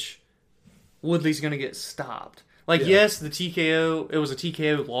in which Woodley's going to get stopped. Yes, the TKO, it was a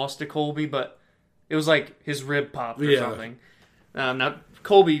TKO loss to Colby, but it was like his rib popped or something. Now,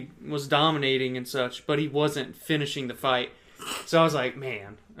 Colby was dominating and such, but he wasn't finishing the fight. So I was like,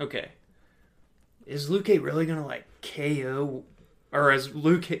 man, okay. Is Luque really going to KO, or is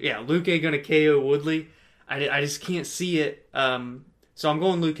Luque going to KO Woodley? I just can't see it. So I'm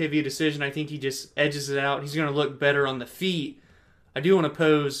going Luque via decision. I think he just edges it out. He's going to look better on the feet. I do want to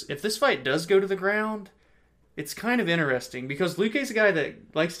pose, if this fight does go to the ground, it's kind of interesting because Luque's a guy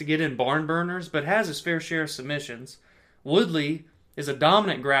that likes to get in barn burners, but has his fair share of submissions. Woodley is a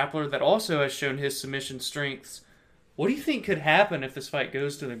dominant grappler that also has shown his submission strengths. What do you think could happen if this fight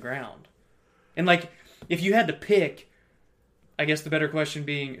goes to the ground? And if you had to pick, I guess the better question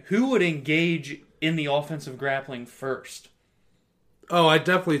being, who would engage in the offensive grappling first? Oh, I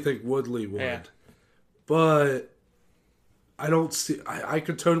definitely think Woodley would. Yeah. But I don't see... I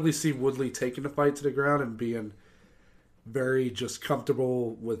could totally see Woodley taking the fight to the ground and being very just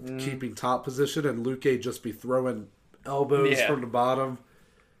comfortable with keeping top position, and Luque just be throwing elbows from the bottom.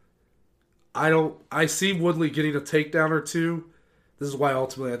 I see Woodley getting a takedown or two. This is why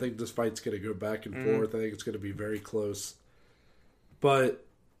ultimately I think this fight's going to go back and forth. I think it's going to be very close. But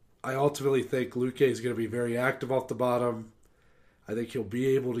I ultimately think Luque is going to be very active off the bottom. I think he'll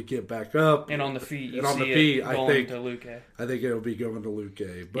be able to get back up. And on the feet, I think to Luque. I think it'll be going to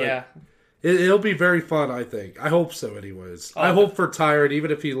Luque. But it'll be very fun, I think. I hope so anyways. I hope for Tyron, even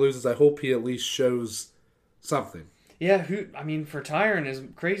if he loses, I hope he at least shows something. Yeah, for Tyron, as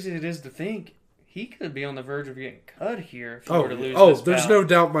crazy as it is to think, he could be on the verge of getting cut here if he were to lose this there's bout. No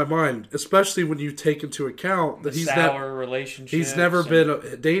doubt in my mind, especially when you take into account that he's never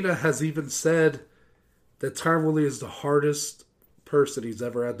been... Dana has even said that Tyron Woodley is the hardest person he's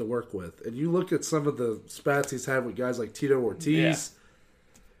ever had to work with. And you look at some of the spats he's had with guys like Tito Ortiz,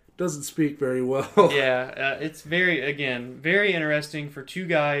 doesn't speak very well. It's very interesting for two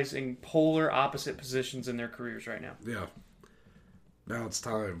guys in polar opposite positions in their careers right now. Yeah. Now it's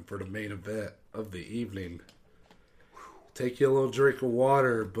time for the main event of the evening. Take you a little drink of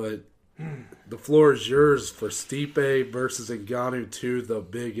water, but the floor is yours for Stipe versus Ngannou 2, the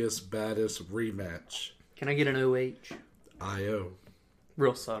biggest, baddest rematch. Can I get an OH? IO.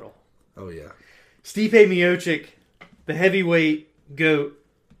 Real subtle. Oh, yeah. Stipe Miocic, the heavyweight GOAT,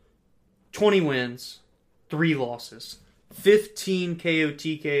 20 wins, 3 losses, 15 KO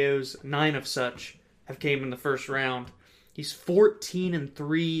TKOs, 9 of such have came in the first round. He's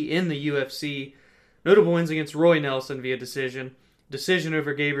 14-3 in the UFC. Notable wins against Roy Nelson via decision, decision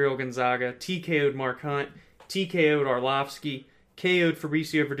over Gabriel Gonzaga, TKO'd Mark Hunt, TKO'd Arlovsky, KO'd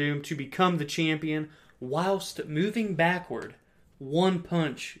Fabricio Verdum to become the champion, whilst moving backward, one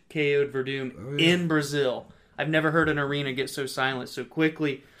punch KO'd Verdum in Brazil. I've never heard an arena get so silent so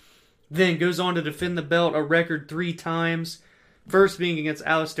quickly. Then goes on to defend the belt a record 3 times. First being against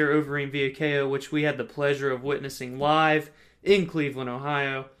Alistair Overeem via KO, which we had the pleasure of witnessing live in Cleveland,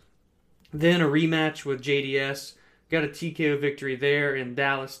 Ohio. Then a rematch with JDS. Got a TKO victory there in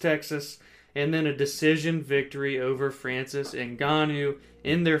Dallas, Texas. And then a decision victory over Francis Ngannou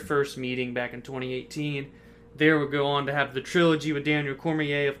in their first meeting back in 2018. There would go on to have the trilogy with Daniel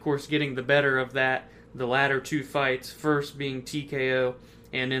Cormier, of course, getting the better of that. The latter 2 fights, first being TKO,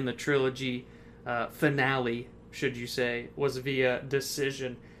 and in the trilogy finale, should you say, was via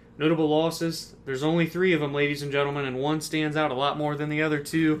decision. Notable losses, there's only 3 of them, ladies and gentlemen, and one stands out a lot more than the other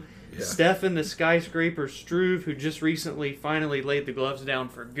 2. Yeah. Stefan the Skyscraper Struve, who just recently finally laid the gloves down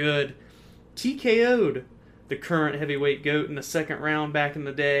for good, TKO'd the current heavyweight GOAT in the second round back in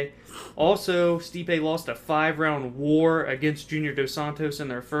the day. Also, Stipe lost a 5-round war against Junior Dos Santos in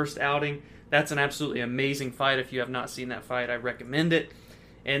their first outing. That's an absolutely amazing fight. If you have not seen that fight, I recommend it.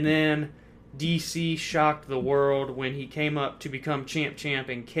 And then DC shocked the world when he came up to become champ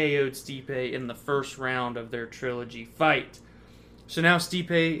and KO'd Stipe in the first round of their trilogy fight. So now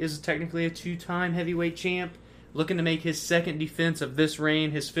Stipe is technically a 2-time heavyweight champ, looking to make his second defense of this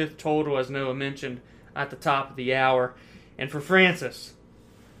reign, his 5th total, as Noah mentioned, at the top of the hour. And for Francis,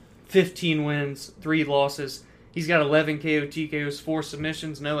 15 wins, 3 losses. He's got 11 KO TKOs, 4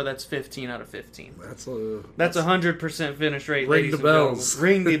 submissions. Noah, that's 15 out of 15. That's 100% finish rate. Ring the bells.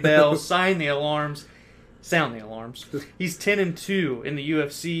 Ring the bells. Sign the alarms. Sound the alarms. He's 10-2 in the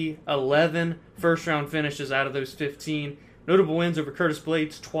UFC. 11 first-round finishes out of those 15. Notable wins over Curtis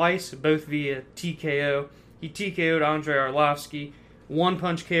Blades twice, both via TKO. He TKO'd Andrei Arlovsky.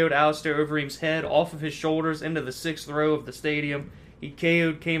 1-punch KO'd Alistair Overeem's head off of his shoulders into the 6th row of the stadium. He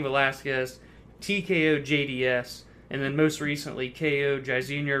KO'd Cain Velasquez, TKO'd JDS, and then most recently KO'd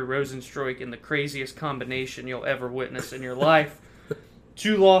Jairzinho Rozenstruik in the craziest combination you'll ever witness in your life.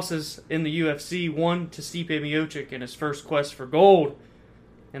 2 losses in the UFC, one to Stipe Miocic in his first quest for gold,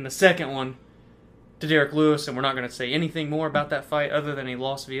 and the second one to Derek Lewis, and we're not going to say anything more about that fight other than he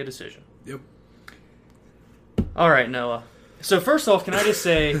lost via decision. Yep. All right, Noah. So first off, can I just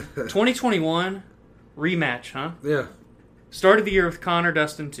say, 2021 rematch, huh? Yeah. Started the year with Conor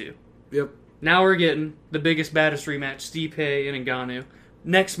Dustin 2. Yep. Now we're getting the biggest, baddest rematch, Stipe and Ngannou.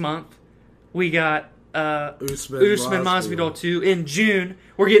 Next month, we got Usman Masvidal 2. In June,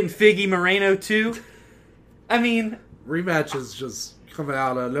 we're getting Figgy Moreno 2. I mean... rematches just coming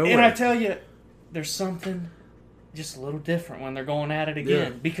out of nowhere. And I tell you, there's something just a little different when they're going at it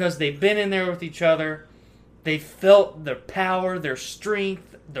again. Yeah. Because they've been in there with each other. They felt their power, their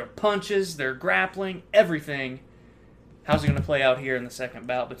strength, their punches, their grappling, everything. How's it going to play out here in the second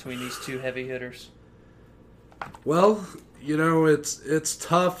bout between these 2 heavy hitters? Well, you know, it's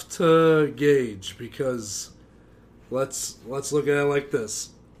tough to gauge because let's look at it like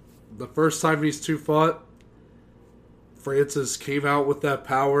this. The first time these 2 fought, Francis came out with that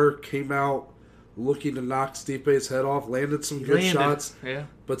power, came out looking to knock Stipe's head off, landed some good shots. Yeah.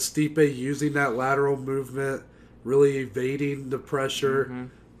 But Stipe using that lateral movement, really evading the pressure,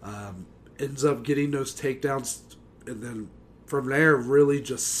 ends up getting those takedowns, and then from there really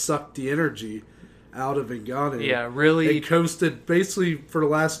just sucked the energy out of Ngannou. Yeah, really. And coasted basically for the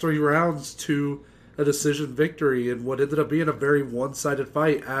last 3 rounds to a decision victory in what ended up being a very one-sided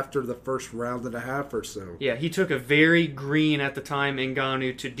fight after the first round and a half or so. Yeah, he took a very green at the time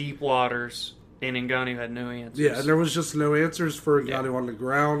Ngannou to deep waters, and Ngannou had no answers. Yeah, and there was just no answers for Ngannou on the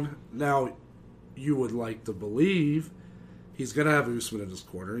ground. Now, you would like to believe he's going to have Usman in his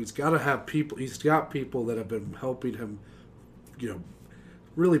corner. He's got to have people. He's got people that have been helping him,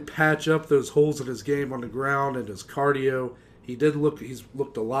 really patch up those holes in his game on the ground and his cardio. He's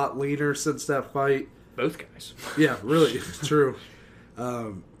looked a lot leaner since that fight. Both guys. Yeah, really, it's true.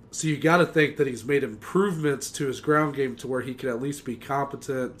 So you got to think that he's made improvements to his ground game to where he can at least be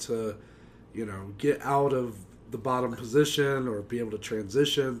competent to, get out of the bottom position or be able to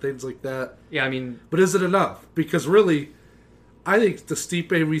transition, things like that. Yeah, I mean... But is it enough? Because really, I think the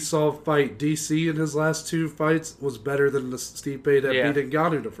Stipe we saw fight DC in his last 2 fights was better than the Stipe that beat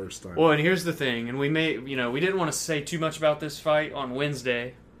Ngannou the first time. Well, and here's the thing, and we didn't want to say too much about this fight on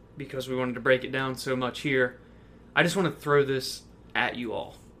Wednesday because we wanted to break it down so much here. I just want to throw this at you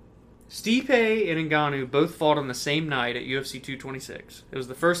all. Stipe and Ngannou both fought on the same night at UFC 226. It was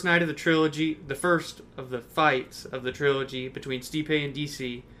the first night of the trilogy, the first of the fights of the trilogy between Stipe and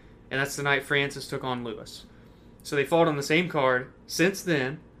DC, and that's the night Francis took on Lewis. So they fought on the same card. Since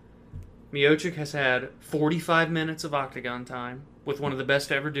then, Miocic has had 45 minutes of octagon time with one of the best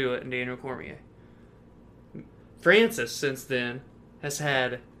to ever do it in Daniel Cormier. Francis, since then, has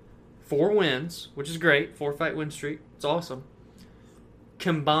had 4 wins, which is great. 4-fight win streak. It's awesome.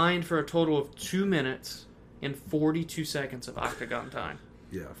 Combined for a total of 2 minutes and 42 seconds of octagon time.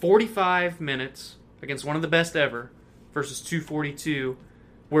 Yeah. 45 minutes against one of the best ever versus 242,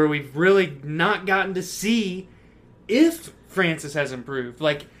 where we've really not gotten to see if Francis has improved.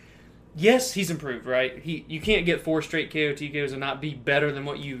 Like, yes, he's improved, right? You can't get 4 straight KO TKOs and not be better than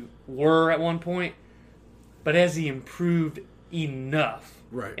what you were at one point. But has he improved enough?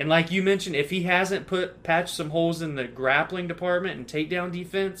 Right. And like you mentioned, if he hasn't patched some holes in the grappling department and takedown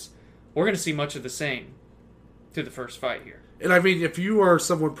defense, we're going to see much of the same through the first fight here. And I mean, if you are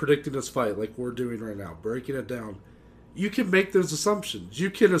someone predicting this fight like we're doing right now, breaking it down, you can make those assumptions. You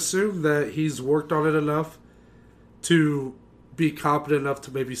can assume that he's worked on it enough to be competent enough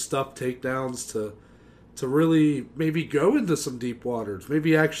to maybe stuff takedowns, to really maybe go into some deep waters,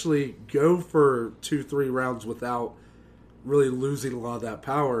 maybe actually go for 2-3 rounds without really losing a lot of that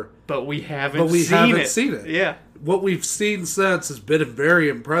power. But we haven't seen it. Yeah. What we've seen since has been very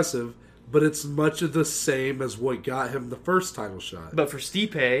impressive, but it's much of the same as what got him the first title shot. But for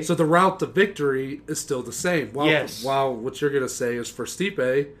Stipe... So the route to victory is still the same. Yes. While what you're going to say is for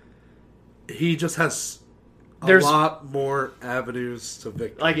Stipe, he just has a lot more avenues to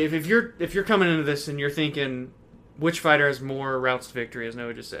victory. Like, if you're coming into this and you're thinking, which fighter has more routes to victory, as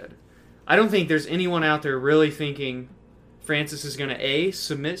Noah just said, I don't think there's anyone out there really thinking Francis is going to, A,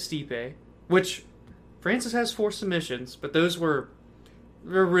 submit Stipe, which Francis has 4 submissions, but they're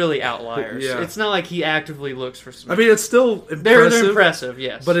really outliers. Yeah. It's not like he actively looks for submissions. I mean, it's still impressive. They're impressive,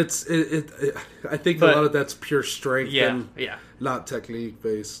 yes. But I think a lot of that's pure strength and yeah. not technique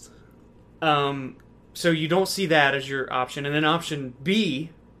based. So you don't see that as your option. And then option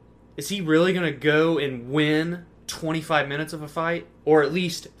B, is he really going to go and win 25 minutes of a fight? Or at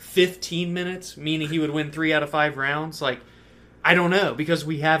least 15 minutes, meaning he would win 3 out of 5 rounds? Like, I don't know, because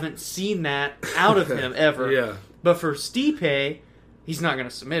we haven't seen that out of him ever. Yeah. But for Stipe, he's not going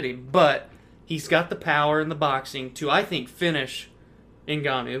to submit him, but he's got the power and the boxing to, I think, finish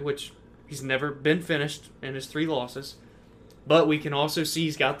Ngannou, which he's never been finished in his 3 losses. But we can also see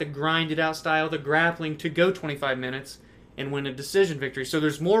he's got the grinded out style, the grappling to go 25 minutes and win a decision victory. So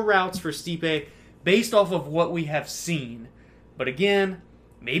there's more routes for Stipe based off of what we have seen. But again,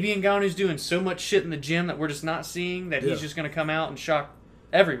 maybe Ngannou's doing so much shit in the gym that we're just not seeing that he's just going to come out and shock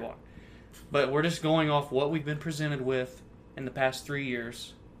everyone. But we're just going off what we've been presented with in the past 3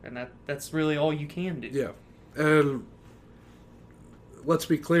 years. And that's really all you can do. Yeah. And let's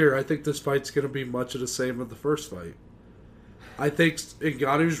be clear, I think this fight's going to be much of the same as the first fight. I think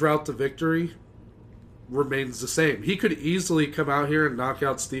Ngannou's route to victory remains the same. He could easily come out here and knock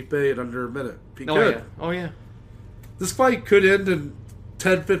out Stipe in under a minute. He could. Yeah. Oh, yeah. This fight could end in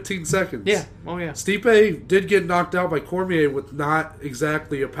 10, 15 seconds. Yeah. Oh, yeah. Stipe did get knocked out by Cormier with not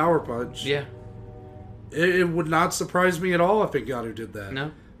exactly a power punch. Yeah. It would not surprise me at all if Ngannou did that.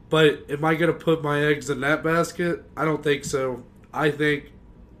 No. But am I going to put my eggs in that basket? I don't think so. I think,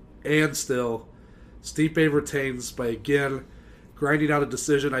 and still, Stipe retains by, again, grinding out a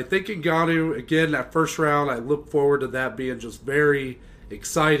decision. I think Ngannou, again, that first round, I look forward to that being just very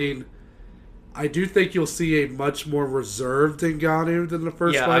exciting. I do think you'll see a much more reserved Ngannou than the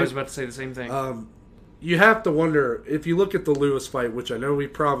first fight. Yeah, I was about to say the same thing. You have to wonder, if you look at the Lewis fight, which I know we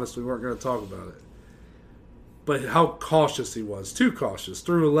promised we weren't going to talk about it, but how cautious he was. Too cautious.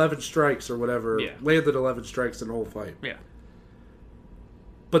 Threw 11 strikes or whatever. Yeah. Landed 11 strikes in the whole fight. Yeah.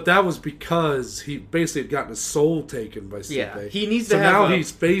 But that was because he basically had gotten his soul taken by Stipe. Yeah, he needs to have now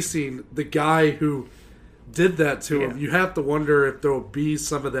he's facing the guy who did that to him. You have to wonder if there will be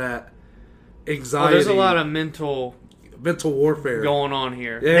some of that anxiety. There's a lot of mental warfare going on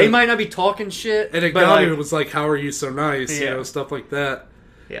here. Yeah. They might not be talking shit. And Ngannou was like, how are you so nice? Yeah. You know, stuff like that.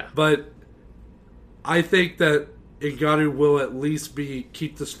 Yeah. But I think that Ngannou will at least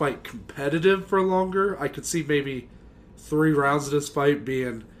keep this fight competitive for longer. I could see maybe 3 rounds of this fight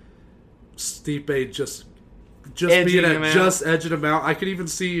being Stipe just being edging him out. I could even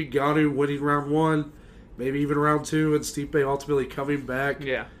see Ngannou winning round 1, maybe even round 2, and Stipe ultimately coming back.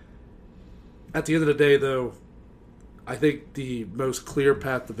 Yeah. At the end of the day, though, I think the most clear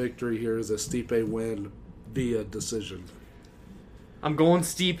path to victory here is a Stipe win via decision. I'm going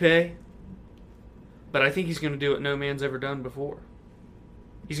Stipe, but I think he's going to do what no man's ever done before.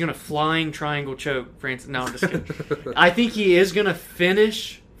 He's going to flying triangle choke Francis. No, I'm just kidding. I think he is going to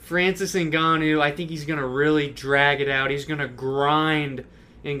finish Francis Ngannou. I think he's going to really drag it out. He's going to grind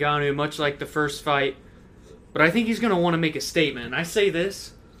Ngannou, much like the first fight. But I think he's going to want to make a statement. And I say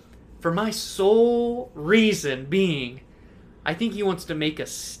this for my sole reason being, I think he wants to make a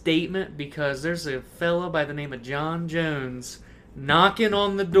statement because there's a fella by the name of John Jones knocking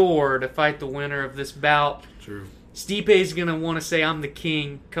on the door to fight the winner of this bout. True. Stipe's going to want to say, I'm the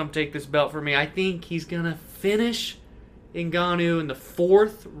king, come take this belt for me. I think he's going to finish Ngannou in the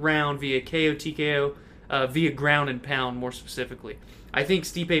 4th round via KO, TKO, via ground and pound more specifically. I think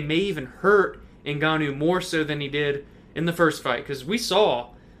Stipe may even hurt Ngannou more so than he did in the first fight, because we saw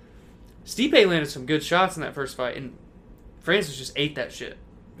Stipe landed some good shots in that first fight, and Francis just ate that shit.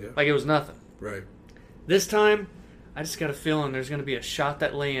 Yeah. Like it was nothing. Right. This time, I just got a feeling there's going to be a shot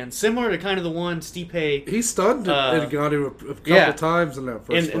that lands. Similar to kind of the one Stipe... He stunned Ngannou a couple times in that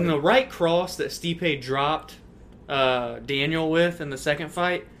first fight. And the right cross that Stipe dropped Daniel with in the second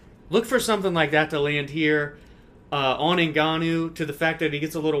fight, look for something like that to land here on Ngannou, to the fact that he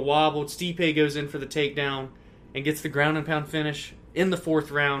gets a little wobbled. Stipe goes in for the takedown and gets the ground and pound finish in the 4th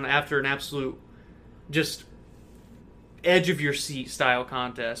round after an absolute just edge of your seat style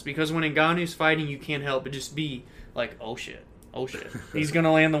contest. Because when Ngannou's fighting, you can't help but just be like, oh shit, he's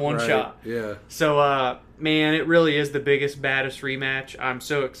gonna land the one shot. Yeah. So man, it really is the biggest, baddest rematch. I'm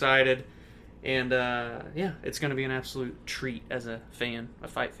so excited, and yeah, it's gonna be an absolute treat as a fan, a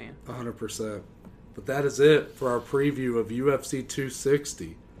fight fan. 100%. But that is it for our preview of UFC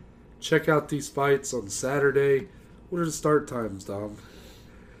 260. Check out these fights on Saturday. What are the start times, Dom?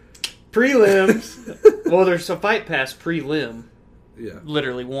 Prelims. Well, there's a Fight Pass prelim. Yeah.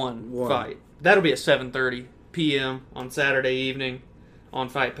 Literally one fight. That'll be at 7:30 p.m. on Saturday evening on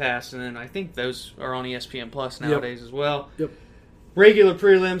Fight Pass, and then I think those are on ESPN Plus nowadays as well. Yep. Regular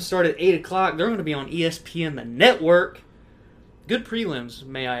prelims start at 8 o'clock. They're going to be on ESPN, the network. Good prelims,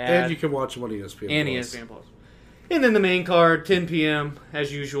 may I add. And you can watch them on ESPN and Plus. ESPN Plus. And then the main card, 10 p.m.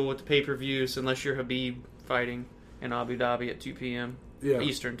 as usual with the pay-per-views, unless you're Habib fighting in Abu Dhabi at 2 p.m.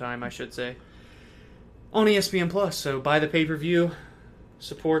 Eastern time, I should say, on ESPN Plus. So buy the pay-per-view,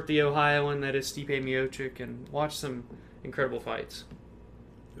 support the Ohioan that is Stipe Miocic, and watch some incredible fights.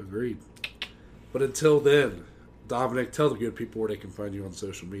 Agreed. But until then, Dominic, tell the good people where they can find you on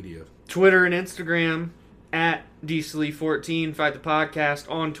social media. Twitter and Instagram at DSLE14. Fight the podcast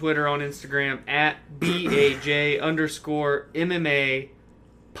on Twitter, on Instagram at BAJ_MMA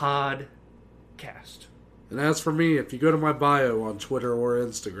podcast. And as for me, if you go to my bio on Twitter or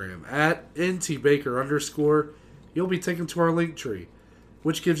Instagram at NTBaker_, you'll be taken to our link tree,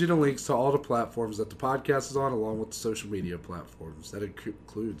 which gives you the links to all the platforms that the podcast is on, along with the social media platforms. That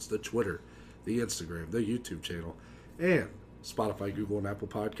includes the Twitter, the Instagram, the YouTube channel, and Spotify, Google, and Apple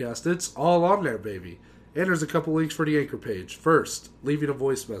Podcasts. It's all on there, baby. And there's a couple links for the Anchor page. First, leaving a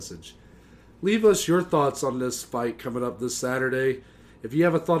voice message. Leave us your thoughts on this fight coming up this Saturday. If you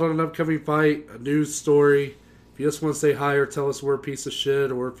have a thought on an upcoming fight, a news story, if you just want to say hi or tell us we're a piece of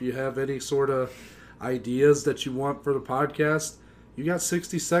shit, or if you have any sort of ideas that you want for the podcast, you got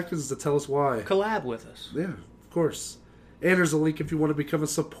 60 seconds to tell us why. Collab with us. Yeah, of course. And there's a link if you want to become a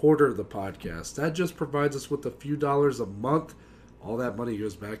supporter of the podcast. That just provides us with a few dollars a month. All that money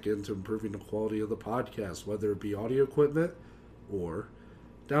goes back into improving the quality of the podcast, whether it be audio equipment or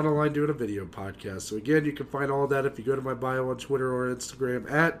down the line doing a video podcast. So again, you can find all of that if you go to my bio on Twitter or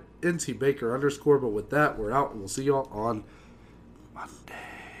Instagram at NTBaker_. But with that, we're out, and we'll see y'all on Monday.